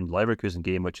Bayern Leverkusen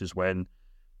game, which is when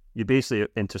you basically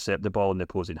intercept the ball in the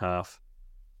opposing half.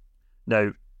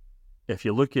 Now, if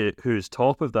you look at who's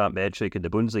top of that metric in the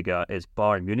Bundesliga, is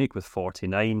Bayern Munich with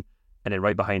 49, and then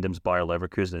right behind them is Bayer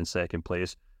Leverkusen in second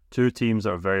place. 2 teams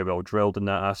that are very well drilled in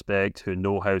that aspect, who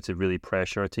know how to really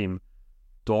pressure a team.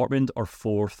 Dortmund are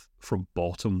 4th from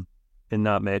bottom in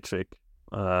that metric,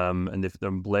 and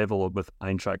they're level with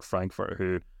Eintracht Frankfurt,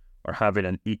 who are having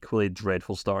an equally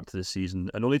dreadful start to the season.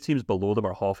 And only teams below them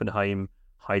are Hoffenheim,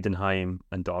 Heidenheim,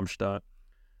 and Darmstadt.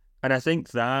 And I think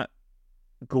that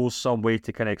goes some way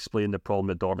to kind of explain the problem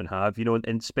that Dortmund have.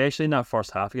 And especially in that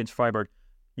first half against Freiburg,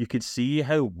 you could see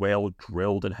how well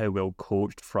drilled and how well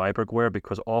coached Freiburg were,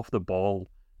 because off the ball,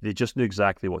 they just knew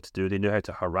exactly what to do. They knew how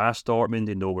to harass Dortmund.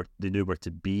 They knew where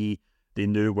to be. They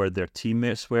knew where their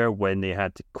teammates were when they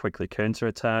had to quickly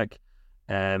counter-attack.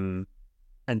 And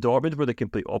Dortmund were the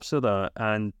complete opposite of that.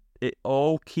 And it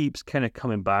all keeps kind of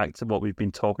coming back to what we've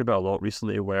been talking about a lot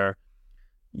recently, where,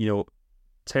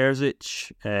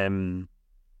 Terzic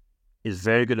is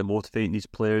very good at motivating these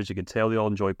players. You can tell they all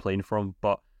enjoy playing for him,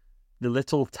 but the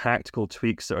little tactical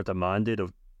tweaks that are demanded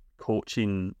of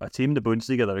coaching a team in the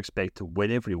Bundesliga that are expected to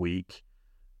win every week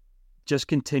just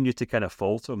continue to kind of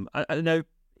falter him. And now,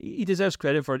 he deserves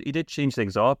credit for it. He did change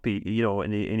things up. He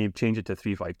changed it to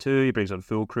 3-5-2. He brings on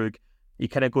Füllkrug. He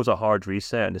kind of goes a hard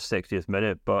reset in the 60th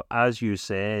minute. But as you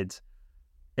said,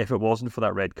 if it wasn't for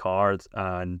that red card,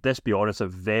 and let's be honest, a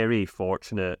very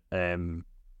fortunate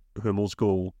Hummels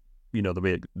goal, the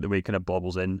way it kind of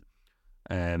bobbles in,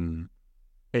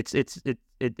 it's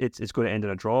going to end in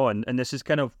a draw. And this is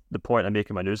kind of the point I make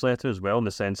in my newsletter as well, in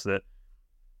the sense that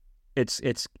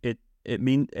it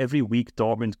means every week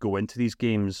Dortmund go into these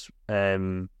games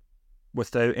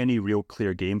without any real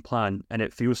clear game plan, and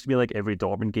it feels to me like every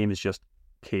Dortmund game is just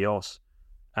chaos.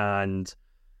 And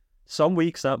some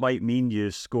weeks that might mean you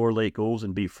score late goals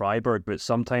and beat Freiburg, but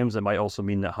sometimes it might also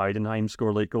mean that Heidenheim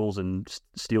score late goals and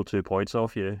steal 2 points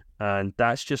off you. And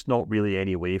that's just not really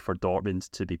any way for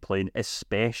Dortmund to be playing,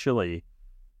 especially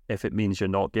if it means you're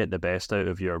not getting the best out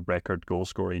of your record goal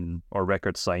scoring or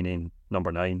record signing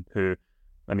number 9, who,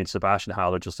 I mean, Sebastian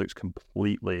Haller just looks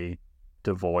completely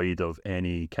devoid of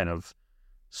any kind of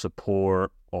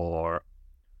support or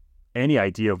any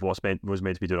idea of was meant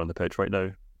to be doing on the pitch right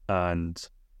now. And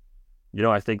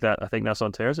I think that's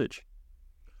on Terzic.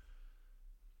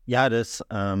 Yeah, it is.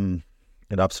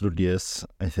 It absolutely is.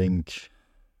 I think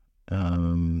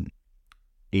 8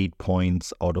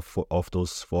 points out of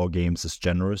those 4 games is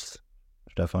generous,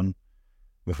 Stefan,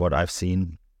 with what I've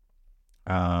seen.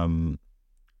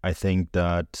 I think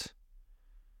that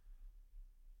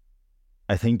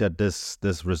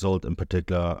this result in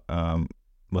particular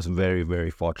was very,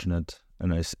 very fortunate,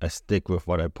 and I stick with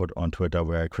what I put on Twitter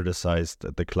where I criticized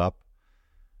the club.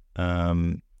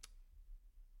 Let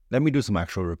me do some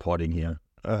actual reporting here.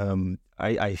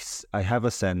 I have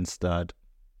a sense that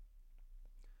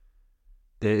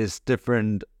there is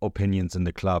different opinions in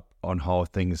the club on how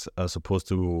things are supposed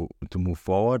to move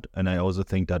forward, and I also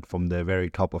think that from the very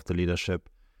top of the leadership,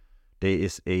 there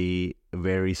is a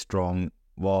very strong,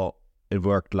 well, it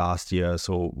worked last year,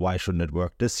 so why shouldn't it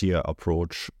work this year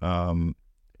approach. I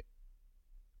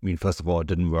mean, first of all, it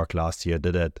didn't work last year,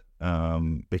 did it?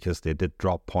 Because they did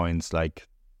drop points like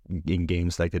in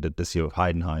games like they did this year with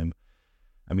Heidenheim.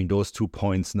 I mean, those 2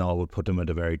 points now would put them at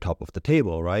the very top of the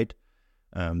table, right?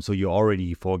 So you're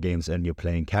already 4 games and you're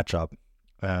playing catch-up.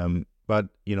 But,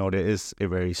 there is a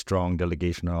very strong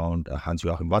delegation around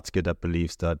Hans-Joachim Watzke that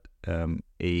believes that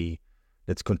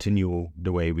let's continue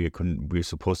the way we're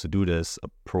supposed to do this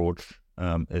approach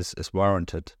is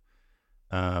warranted.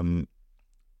 And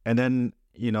then,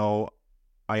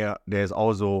 there's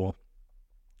also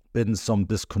been some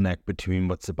disconnect between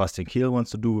what Sebastian Kehl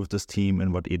wants to do with this team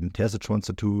and what Edin Terzic wants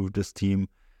to do with this team.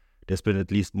 There's been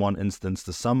at least one instance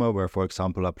this summer where, for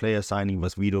example, a player signing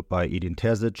was vetoed by Edin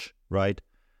Terzic, right?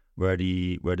 Where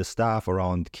the staff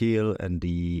around Kehl and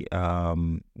the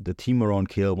team around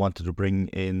Kehl wanted to bring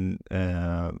in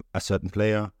a certain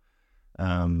player.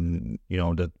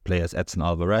 The player is Edson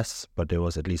Alvarez, but there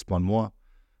was at least one more,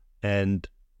 and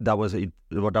that was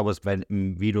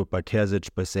vetoed by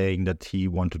Terzic by saying that he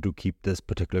wanted to keep this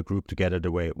particular group together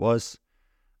the way it was.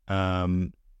 At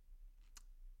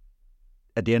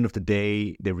the end of the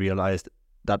day, they realized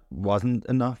that wasn't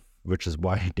enough, which is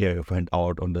why they went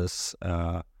out on this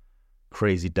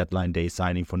crazy deadline day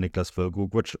signing for Niklas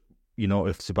Füllkrug, which,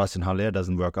 if Sebastian Haller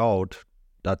doesn't work out,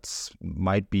 that's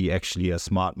might be actually a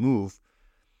smart move.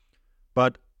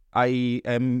 But I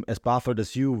am as baffled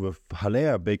as you with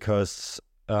Haller because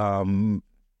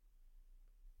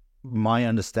my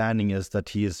understanding is that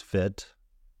he is fit,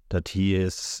 that he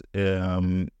is,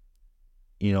 when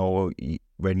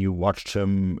you watched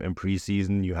him in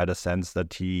preseason, you had a sense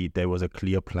that there was a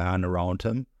clear plan around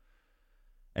him.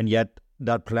 And yet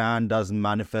that plan doesn't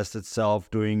manifest itself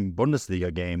during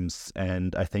Bundesliga games.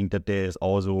 And I think that there is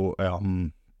also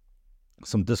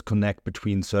some disconnect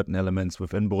between certain elements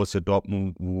within Borussia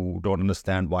Dortmund who don't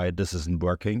understand why this isn't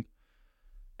working.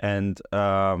 And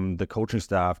the coaching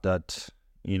staff that,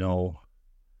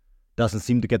 doesn't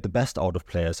seem to get the best out of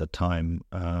players at time.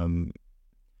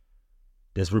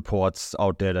 There's reports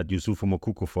out there that Yusufu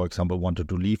Moukoko, for example, wanted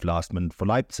to leave last minute for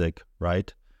Leipzig,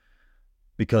 right?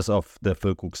 Because of the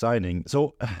Füllkrug signing.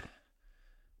 So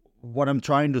what I'm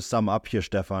trying to sum up here,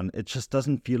 Stefan, it just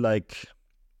doesn't feel like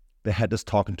the head is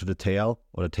talking to the tail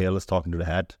or the tail is talking to the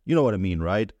head. You know what I mean,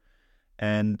 right?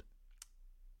 And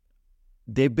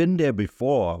they've been there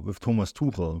before with Thomas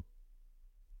Tuchel.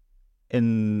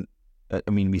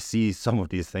 We see some of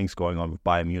these things going on with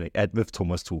Bayern Munich with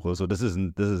Thomas Tuchel, so this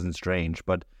isn't strange.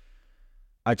 But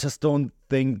I just don't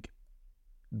think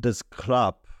this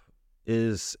club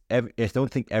is. I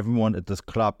don't think everyone at this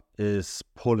club is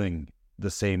pulling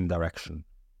the same direction,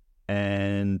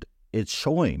 and it's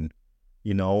showing.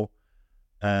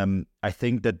 I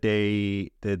think that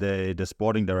the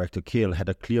sporting director Kehl had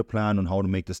a clear plan on how to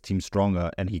make this team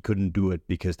stronger, and he couldn't do it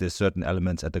because there's certain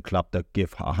elements at the club that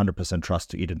give 100%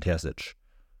 trust to Edin Terzic.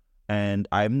 And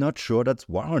I'm not sure that's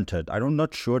warranted. I'm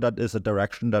not sure that is a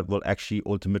direction that will actually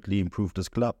ultimately improve this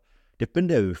club. They've been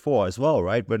there before as well,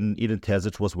 right? When Edin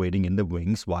Terzic was waiting in the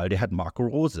wings while they had Marco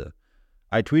Rose.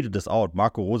 I tweeted this out.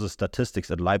 Marco Rose's statistics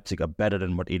at Leipzig are better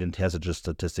than what Edin Terzic's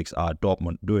statistics are at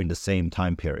Dortmund during the same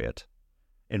time period.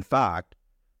 In fact,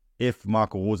 if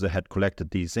Marco Rose had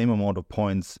collected the same amount of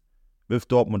points with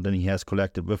Dortmund than he has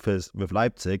collected with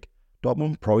Leipzig,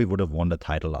 Dortmund probably would have won the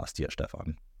title last year,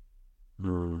 Stefan.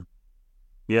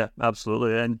 Yeah,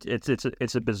 absolutely, and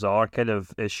it's a bizarre kind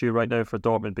of issue right now for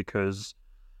Dortmund because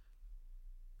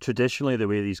traditionally the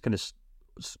way these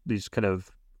kind of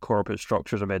corporate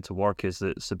structures are meant to work is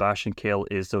that Sebastian Kehl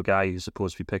is the guy who's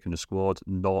supposed to be picking the squad,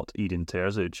 not Edin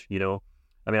Terzic.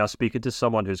 I mean, I was speaking to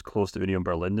someone who's close to Union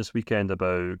Berlin this weekend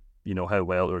about how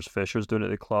well Urs Fischer's doing at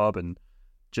the club and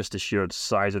just the sheer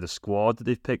size of the squad that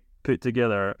they've put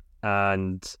together,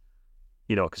 and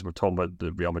because we're talking about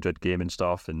the Real Madrid game and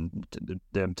stuff, and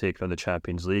them taking on the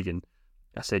Champions League, and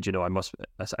I said,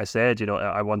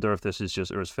 I wonder if this is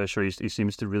just Urs Fischer. He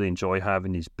seems to really enjoy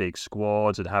having these big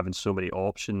squads and having so many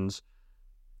options.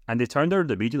 And they turned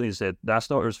around immediately and said, that's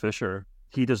not Urs Fischer.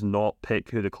 He does not pick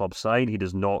who the club sign. He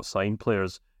does not sign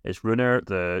players. It's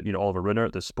Runert, Oliver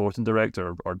Runert, the sporting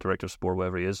director or director of sport,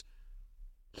 whatever he is.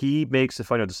 He makes the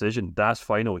final decision. That's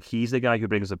final. He's the guy who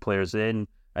brings the players in,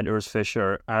 and Urs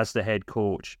Fischer, as the head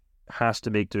coach, has to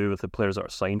make do with the players that are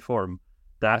signed for him.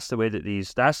 That's the way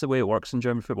it works in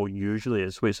German football. Usually,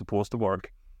 it's the way it's supposed to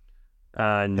work.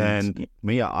 And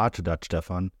may I add to that,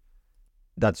 Stefan?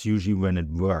 That's usually when it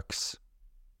works.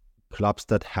 Clubs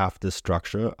that have this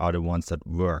structure are the ones that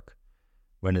work.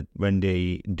 When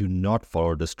they do not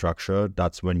follow the structure,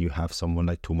 that's when you have someone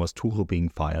like Thomas Tuchel being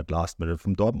fired last minute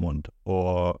from Dortmund,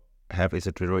 or have a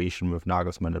situation with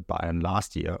Nagelsmann at Bayern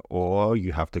last year, or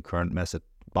you have the current mess at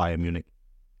Bayern Munich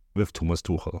with Thomas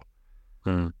Tuchel.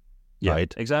 Yeah,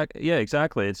 right? Exactly. Yeah,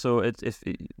 exactly. And so it's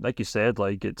like you said,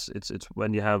 like it's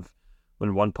when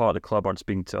one part of the club aren't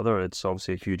speaking to the other, it's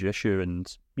obviously a huge issue.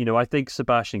 And I think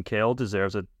Sebastian Kehl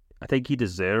deserves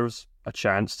a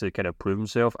chance to kind of prove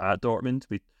himself at Dortmund.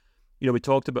 We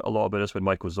talked a lot about this when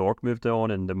Michael Zorc moved on,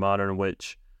 and the manner in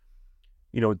which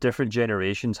different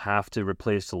generations have to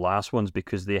replace the last ones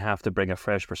because they have to bring a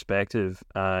fresh perspective.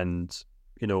 And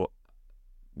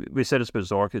we said it's about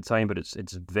Zorc at the time, but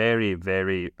it's very,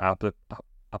 very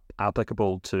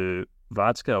applicable to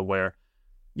Watzke, where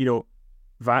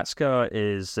Watzke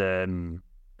is.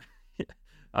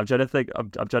 I'm trying to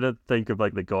think of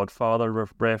like the Godfather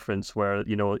reference, where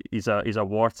he's a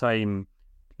wartime.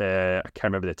 I can't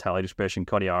remember the Italian expression,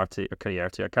 coniarty. I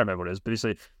can't remember what it is, but he's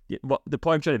like, the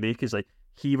point I'm trying to make is like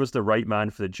he was the right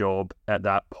man for the job at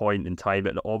that point in time,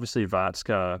 and obviously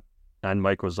Watzke and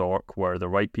Michael Zorc were the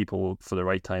right people for the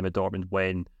right time at Dortmund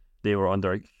when they were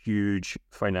under huge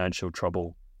financial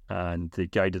trouble, and they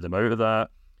guided them out of that.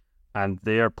 And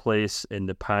their place in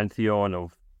the pantheon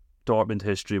of Dortmund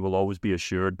history will always be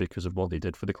assured because of what they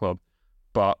did for the club.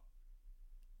 But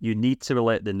you need to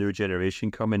let the new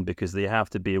generation come in because they have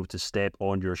to be able to step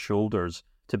on your shoulders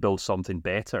to build something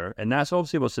better. And that's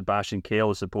obviously what Sebastian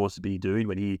Kehl is supposed to be doing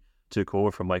when he took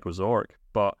over from Michael Zorc.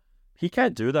 But he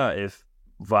can't do that if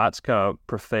Watzke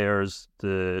prefers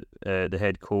the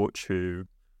head coach who,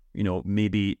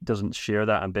 maybe doesn't share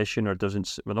that ambition or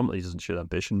doesn't. Well, not that he doesn't share that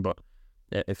ambition, but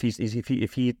if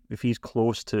he's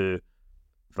close to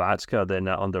Watzke, then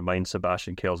that undermines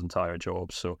Sebastian Kehl's entire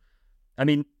job. So, I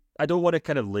mean, I don't want to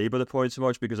kind of labour the point so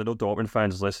much because I know Dortmund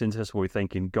fans listening to this will be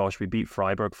thinking, gosh, we beat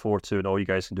Freiburg 4-2 and all you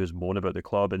guys can do is moan about the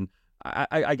club. And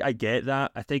I get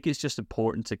that. I think it's just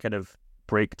important to kind of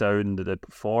break down the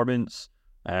performance.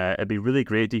 It'd be really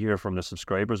great to hear from the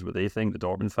subscribers what they think, the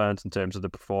Dortmund fans, in terms of the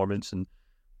performance. And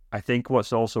I think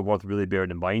what's also worth really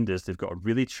bearing in mind is they've got a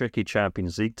really tricky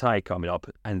Champions League tie coming up.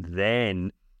 And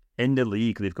then in the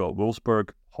league, they've got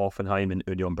Wolfsburg, Hoffenheim and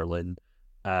Union Berlin.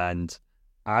 And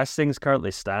as things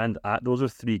currently stand, those are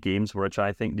three games which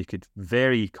I think they could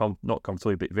not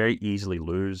comfortably, but very easily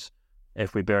lose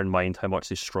if we bear in mind how much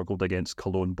they struggled against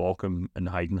Cologne, Bochum and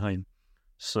Heidenheim.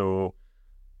 So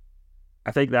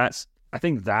I think that's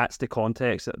the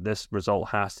context that this result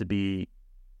has to be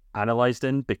analysed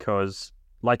in, because,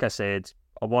 like I said,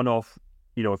 a one-off,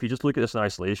 if you just look at this in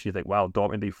isolation, you think, wow,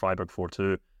 Dortmund beat Freiburg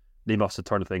 4-2, they must have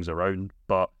turned things around.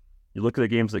 But you look at the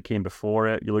games that came before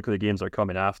it, you look at the games that are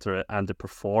coming after it, and the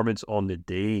performance on the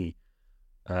day,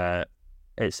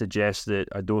 it suggests that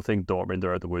I don't think Dortmund are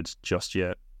out of the woods just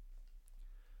yet.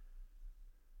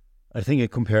 I think I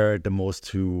compare it the most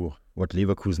to what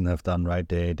Leverkusen have done, right?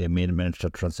 They managed a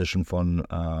transition from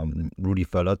Rudi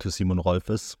Völler to Simon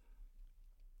Rolfes.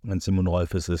 And Simon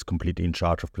Rolfes is completely in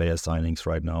charge of player signings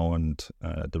right now, and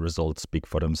the results speak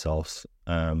for themselves.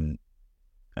 And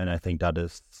I think that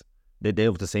is... They're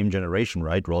of the same generation,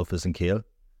 right? Rolfes and Kehl.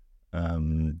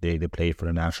 They played for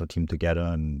the national team together,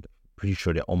 and pretty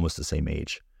sure they're almost the same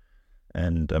age.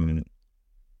 And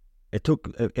it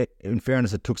took, in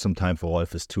fairness, it took some time for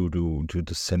Rolfes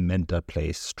to cement that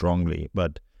place strongly.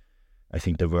 But I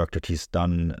think the work that he's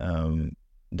done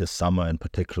this summer in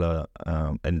particular,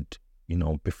 and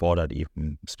before that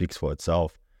even speaks for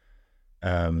itself.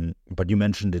 But you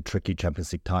mentioned the tricky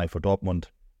Champions League tie for Dortmund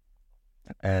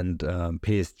and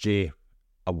PSG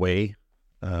away.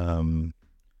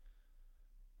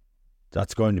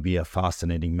 That's going to be a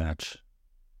fascinating match.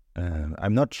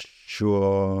 I'm not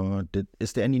sure.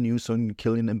 Is there any news on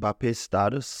Kylian Mbappe's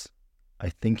status? I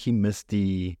think he missed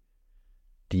the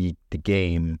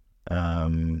game.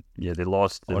 Yeah, they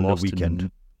lost on the weekend.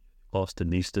 Lost to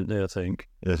Nice, didn't they? I think.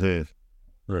 It is.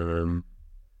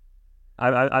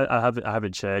 I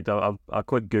haven't checked. A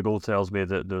quick Google tells me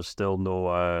that there's still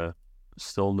no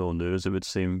news, it would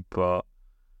seem. But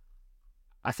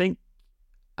I think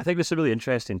this is a really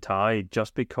interesting tie,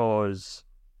 just because,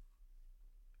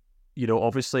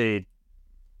 obviously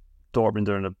Dortmund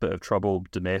are in a bit of trouble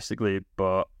domestically,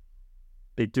 but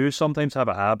they do sometimes have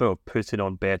a habit of putting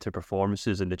on better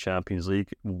performances in the Champions League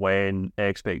when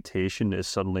expectation is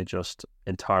suddenly just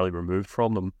entirely removed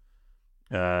from them.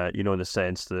 In the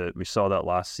sense that we saw that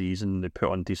last season, they put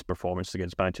on decent performances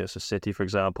against Manchester City, for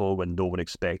example, when no one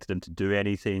expected them to do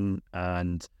anything.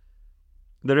 And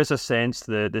there is a sense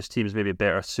that this team is maybe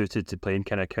better suited to playing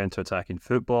kind of counter-attacking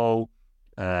football,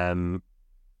 and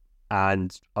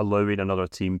allowing another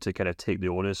team to kind of take the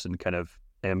onus and kind of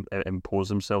impose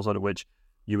themselves on it, which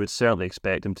you would certainly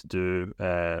expect them to do,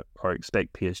 or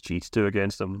expect PSG to do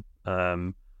against them.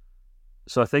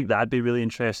 So I think that'd be really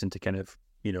interesting to kind of,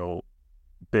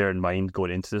 bear in mind going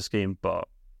into this game. But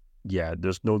yeah,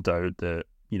 there's no doubt that,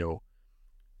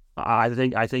 I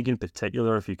think in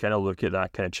particular, if you kind of look at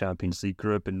that kind of Champions League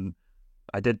group, and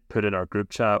I did put in our group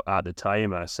chat at the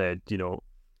time, I said,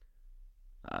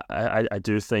 I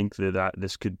do think that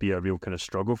this could be a real kind of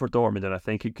struggle for Dortmund, and I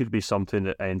think it could be something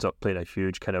that ends up playing a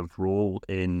huge kind of role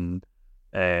in,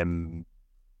 how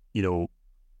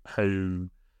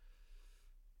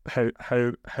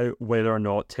whether or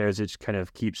not Terzic kind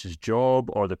of keeps his job,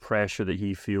 or the pressure that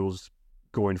he feels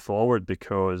going forward.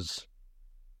 Because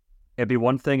it'd be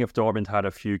one thing if Dortmund had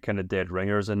a few kind of dead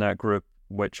ringers in that group,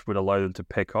 which would allow them to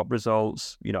pick up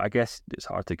results. I guess it's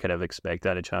hard to kind of expect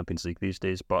that in Champions League these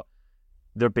days, but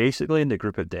they're basically in the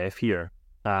group of death here.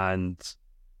 And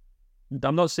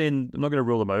I'm not going to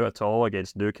rule them out at all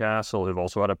against Newcastle, who've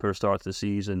also had a poor start to the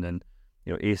season, and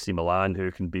AC Milan,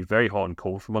 who can be very hot and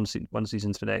cold from one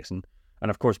season to the next, and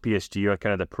of course PSG are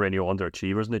kind of the perennial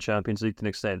underachievers in the Champions League to an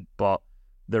extent. But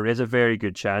there is a very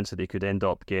good chance that they could end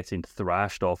up getting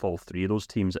thrashed off all three of those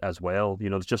teams as well.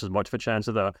 There's just as much of a chance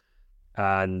of that.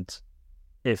 And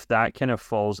if that kind of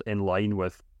falls in line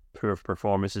with poor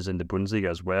performances in the Bundesliga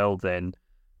as well, then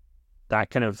that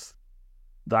kind of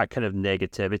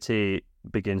negativity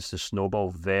begins to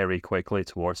snowball very quickly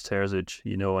towards Terzic,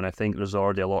 and I think there's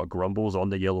already a lot of grumbles on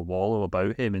the yellow wall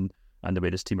about him and the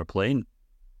way this team are playing.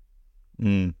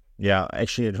 Yeah,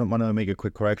 actually, I want to make a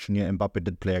quick correction here. Mbappe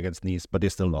did play against Nice, but they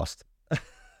still lost.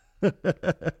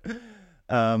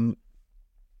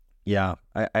 Yeah,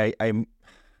 I'm.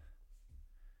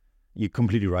 You're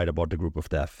completely right about the group of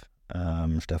death,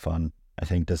 Stefan. I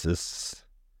think this is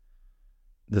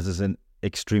an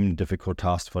extremely difficult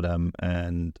task for them,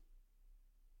 and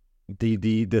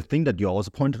the thing that you also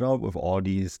pointed out with all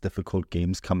these difficult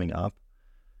games coming up,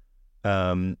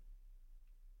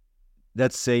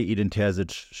 let's say Edin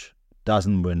Terzic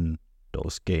doesn't win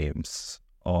those games,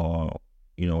 or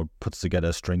puts together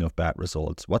a string of bad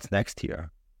results. What's next here?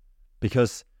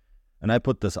 Because, and I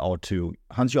put this out too,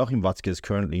 Hans-Joachim Watzke is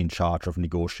currently in charge of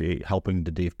helping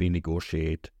the DFB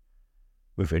negotiate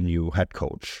with a new head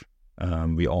coach.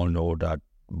 We all know that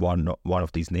one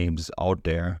of these names is out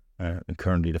there, and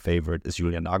currently the favorite is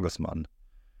Julian Nagelsmann.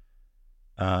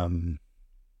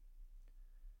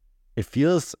 It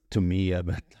feels to me a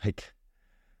bit like,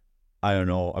 I don't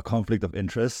know, a conflict of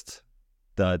interest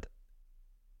that,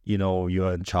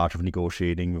 you're in charge of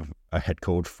negotiating with a head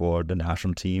coach for the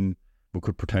national team who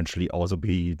could potentially also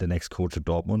be the next coach at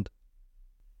Dortmund.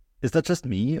 Is that just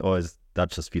me, or is that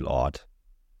just feel odd?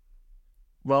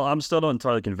 Well, I'm still not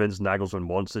entirely convinced Nagelsmann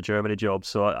wants the Germany job,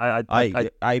 so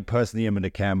I personally am in the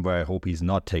camp where I hope he's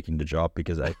not taking the job,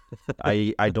 because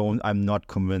I'm not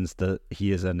convinced that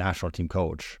he is a national team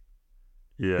coach.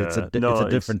 Yeah, it's a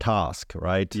different task,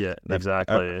 right? Yeah,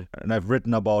 exactly. And I've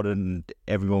written about it, and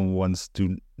everyone who wants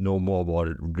to know more about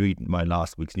it, read my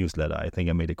last week's newsletter. I think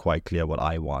I made it quite clear what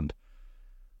I want,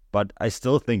 but I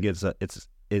still think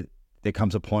there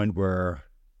comes a point where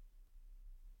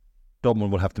Dortmund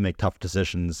will have to make tough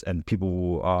decisions, and people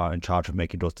who are in charge of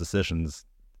making those decisions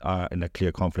are in a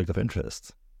clear conflict of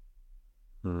interest.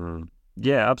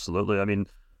 Yeah, absolutely. I mean,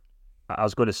 I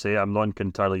was going to say I'm not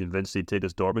entirely convinced he'd take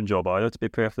this Dortmund job either, to be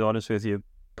perfectly honest with you.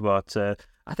 But I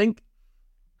think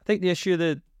I think the issue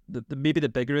that maybe the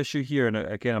bigger issue here, and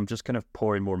again, I'm just kind of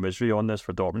pouring more misery on this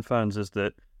for Dortmund fans, is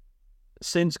that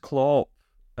since Klopp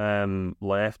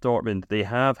left Dortmund, they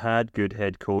have had good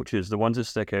head coaches. The ones that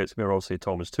stick out to me are obviously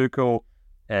Thomas Tuchel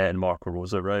and Marco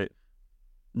Rose, right?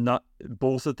 Not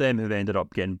both of them have ended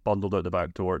up getting bundled out the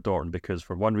back door at Dortmund because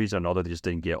for one reason or another they just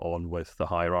didn't get on with the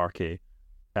hierarchy.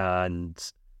 And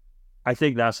I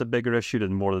think that's a bigger issue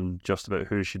than more than just about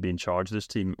who should be in charge of this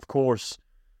team. Of course,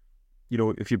 you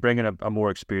know, if you bring in a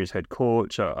more experienced head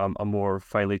coach, a more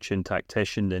finely tuned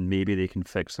tactician, then maybe they can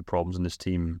fix the problems in this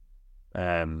team,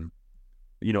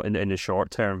 you know, in the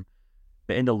short term.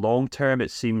 But in the long term,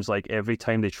 it seems like every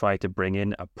time they try to bring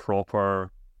in a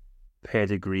proper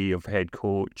pedigree of head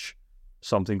coach,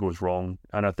 something goes wrong.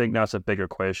 And I think that's a bigger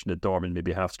question that Dortmund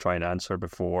maybe have to try and answer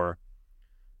before,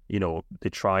 you know, they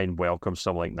try and welcome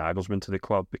someone like Nagelsmann to the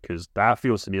club, because that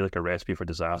feels to me like a recipe for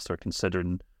disaster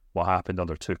considering what happened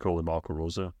under Tuchel and Marco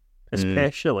Rose.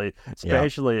 Especially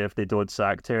if they don't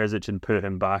sack Terzic and put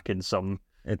him back in some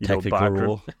technical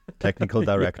role, technical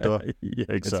director. Yeah,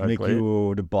 exactly. Let's make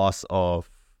you the boss of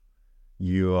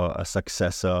your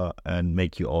successor and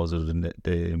make you also the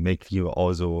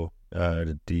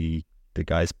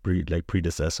guy's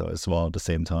predecessor as well at the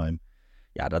same time.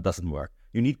 Yeah, that doesn't work.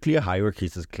 You need clear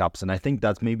hierarchies as clubs, and I think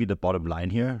that's maybe the bottom line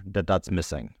here, that's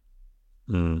missing.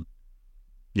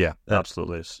 Yeah,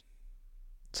 absolutely is.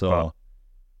 So,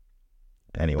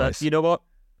 anyways. You know what?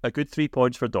 A good 3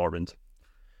 points for Dortmund.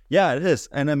 Yeah, it is.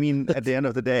 And I mean, at the end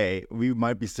of the day, we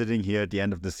might be sitting here at the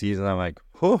end of the season. I'm like,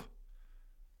 whew.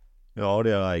 You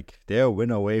know, they're a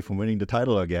win away from winning the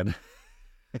title again.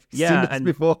 Yeah, and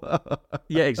before.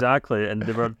 Yeah, exactly. And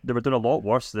they were doing a lot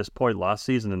worse at this point last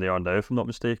season than they are now, if I'm not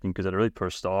mistaken, because they had a really poor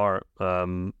start.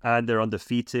 And they're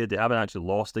undefeated. They haven't actually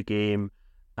lost a game.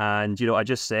 And, you know, I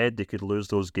just said they could lose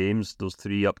those games, those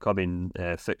 3 upcoming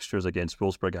fixtures against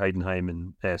Wolfsburg,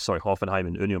 Hoffenheim,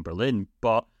 and Union Berlin.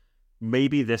 But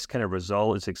maybe this kind of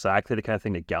result is exactly the kind of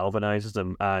thing that galvanizes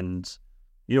them. And,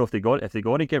 you know, if they go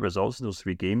on to get results in those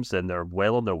 3 games, then they're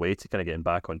well on their way to kind of getting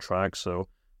back on track. So,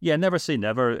 yeah, never say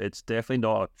never. It's definitely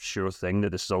not a sure thing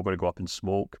that this is all going to go up in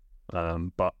smoke.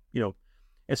 But, you know,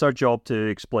 it's our job to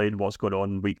explain what's going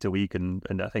on week to week, and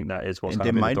I think that is what's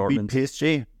happening at Dortmund. They might beat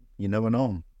PSG. You never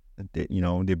know.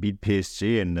 They beat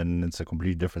PSG, and then it's a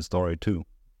completely different story too.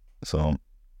 So,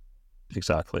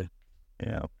 exactly.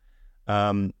 Yeah.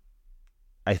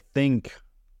 I think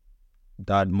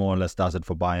that more or less does it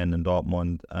for Bayern and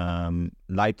Dortmund.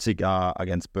 Leipzig are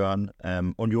against Bern.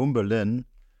 Union Berlin.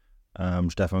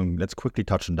 Stefan, let's quickly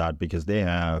touch on that because they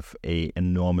have a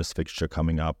enormous fixture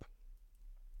coming up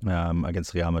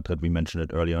against Real Madrid. We mentioned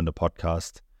it earlier on the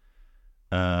podcast.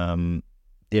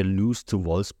 They lose to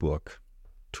Wolfsburg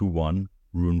 2-1,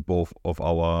 ruined both of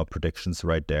our predictions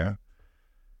right there.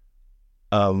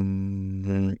 How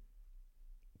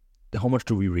much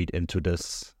do we read into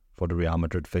this for the Real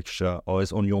Madrid fixture, or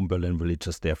is Union Berlin really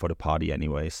just there for the party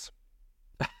anyways?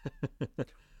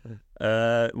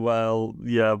 Well,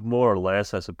 yeah, more or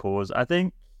less, I suppose. I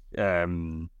think,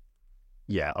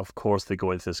 yeah, of course they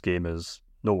go into this game as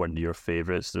nowhere near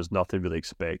favourites. There's nothing really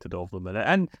expected of them,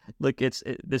 and like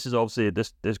this is obviously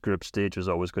this group stage is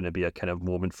always going to be a kind of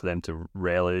moment for them to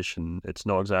relish, and it's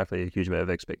not exactly a huge amount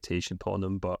of expectation upon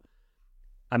them. But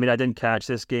I mean, I didn't catch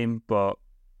this game, but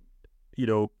you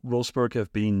know, Wolfsburg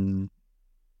have been,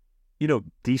 you know,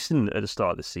 decent at the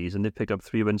start of the season. They picked up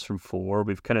 3 wins from 4.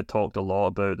 We've kind of talked a lot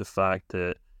about the fact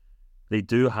that they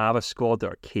do have a squad that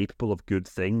are capable of good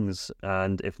things.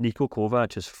 And if Niko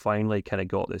Kovac has finally kind of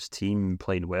got this team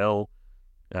playing well,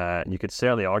 and you could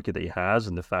certainly argue that he has,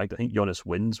 and the fact that I think Jonas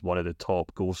Wind's one of the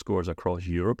top goal scorers across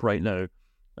Europe right now.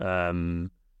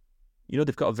 You know,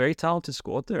 they've got a very talented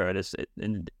squad there.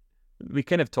 And we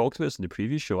kind of talked about this in the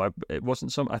previous show. I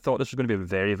thought this was going to be a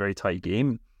very, very tight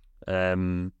game.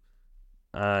 And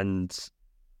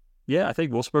yeah, I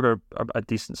think Wolfsburg are a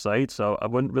decent side, so I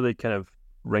wouldn't really kind of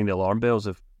ring the alarm bells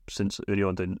since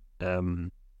Union didn't,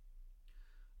 you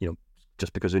know,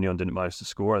 just because Union didn't manage to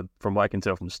score. From what I can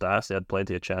tell from the stats, they had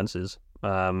plenty of chances.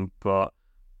 But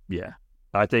yeah,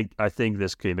 I think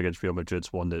this game against Real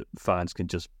Madrid's one that fans can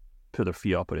just put their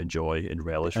feet up and enjoy and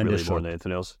relish and really more than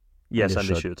anything else. Yes, and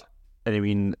they should. And I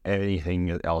mean,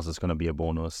 anything else is going to be a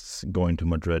bonus going to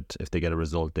Madrid if they get a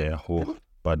result there.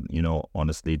 But, you know,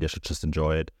 honestly, they should just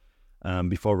enjoy it.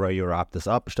 Before we wrap this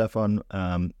up, Stefan,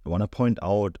 I want to point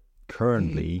out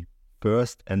currently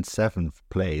 1st and 7th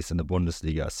place in the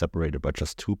Bundesliga are separated by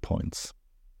just 2 points.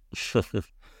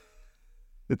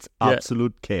 It's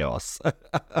absolute chaos.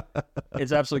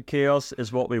 It's absolute chaos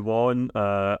is what we want.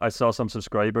 I saw some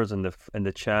subscribers in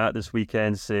the chat this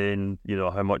weekend saying,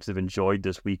 how much they've enjoyed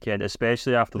this weekend,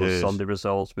 especially after those Sunday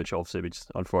results, which obviously we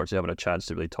just unfortunately haven't a chance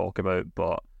to really talk about.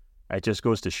 But it just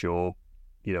goes to show,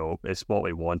 it's what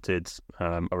we wanted.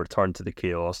 A return to the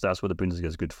chaos. That's what the Bundesliga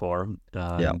is good for.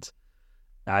 And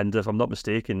if I'm not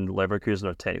mistaken, Leverkusen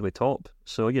are technically top.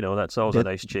 So, that's always a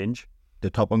nice change. They're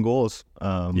top on goals,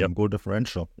 goal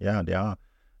differential. Yeah, they are.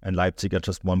 And Leipzig are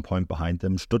just 1 point behind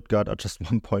them. Stuttgart are just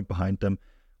 1 point behind them.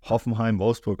 Hoffenheim,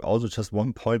 Wolfsburg also just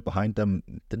 1 point behind them.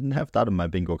 Didn't have that on my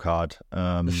bingo card.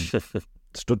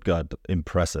 Stuttgart,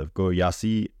 impressive.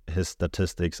 Goyassi, his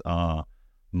statistics are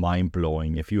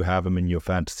mind-blowing. If you have him in your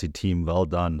fantasy team, well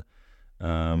done.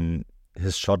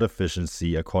 His shot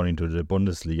efficiency, according to the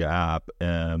Bundesliga app,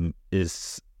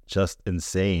 is just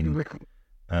insane.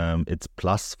 It's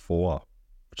 +4,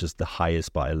 which is the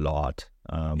highest by a lot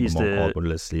among all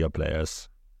Bundesliga players.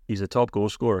 He's a top goal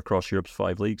scorer across Europe's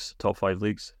top 5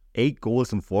 leagues. 8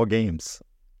 goals in 4 games.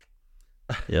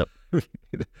 Yep.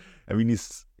 I mean,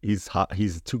 he's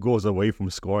 2 goals away from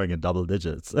scoring in double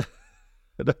digits.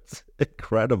 That's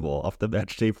incredible after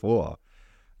match day 4.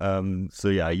 So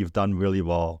yeah, you've done really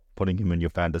well putting him in your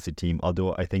fantasy team.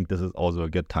 Although I think this is also a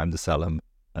good time to sell him,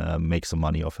 make some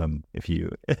money off him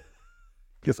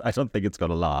because I don't think it's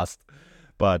gonna last.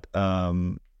 But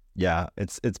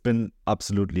it's been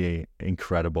absolutely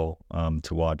incredible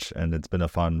to watch, and it's been a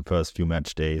fun first few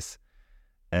match days.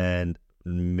 And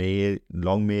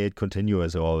long may it continue,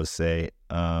 as I always say.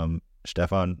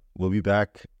 Stefan will be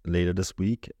back later this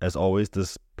week. As always,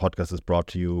 this podcast is brought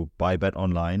to you by Bet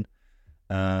Online.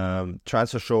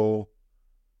 Transfer show,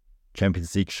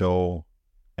 Champions League show,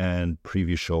 and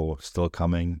preview show still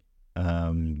coming.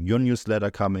 Your newsletter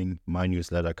coming, my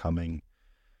newsletter coming.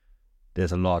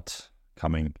 There's a lot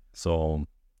coming. So,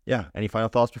 yeah, any final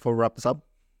thoughts before we wrap this up?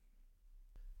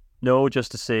 No,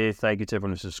 just to say thank you to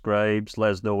everyone who subscribes.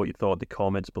 Let us know what you thought in the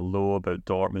comments below about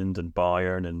Dortmund and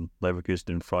Bayern and Leverkusen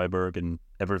and Freiburg and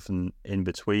everything in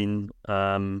between.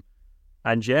 And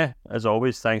yeah, as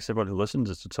always, thanks to everyone who listens.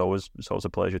 It's always a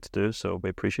pleasure to do, so we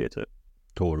appreciate it.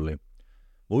 Totally.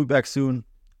 We'll be back soon.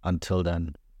 Until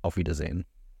then, auf Wiedersehen.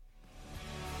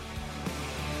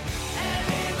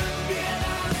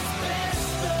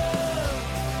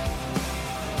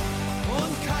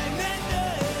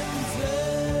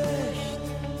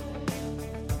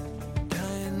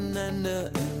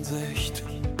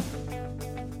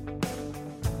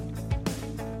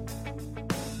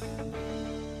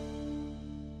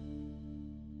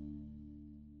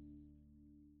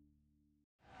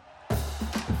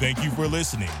 Thank you for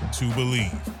listening to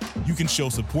Believe. You can show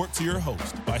support to your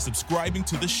host by subscribing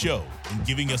to the show and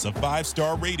giving us a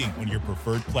 5-star rating on your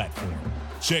preferred platform.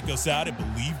 Check us out at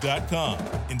Believe.com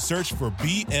and search for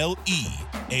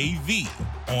BLEAV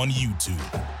on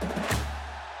YouTube.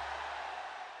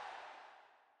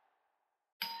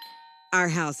 Our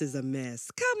house is a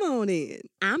mess. Come on in.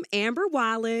 I'm Amber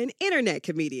Wallen, internet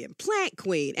comedian, plant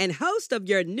queen, and host of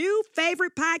your new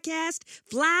favorite podcast,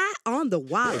 Fly on the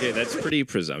Wallen. Okay, that's pretty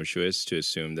presumptuous to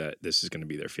assume that this is going to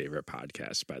be their favorite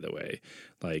podcast, by the way.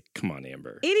 Like, come on,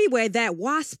 Amber. Anyway, that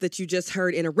wasp that you just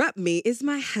heard interrupt me is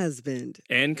my husband.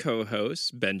 And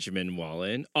co-host, Benjamin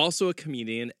Wallen, also a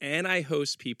comedian, and I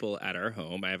host people at our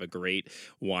home. I have a great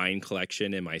wine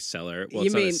collection in my cellar. Well,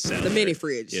 you mean the mini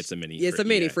fridge? It's a mini fridge. It's a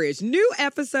mini fridge. New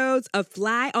episodes of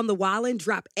Fly on the Wallen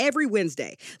drop every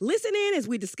Wednesday. Listen in as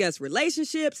we discuss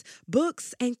relationships,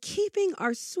 books, and keeping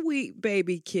our sweet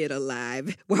baby kid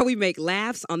alive while we make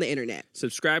laughs on the internet.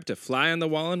 Subscribe to Fly on the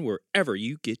Wallen wherever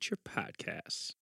you get your podcasts.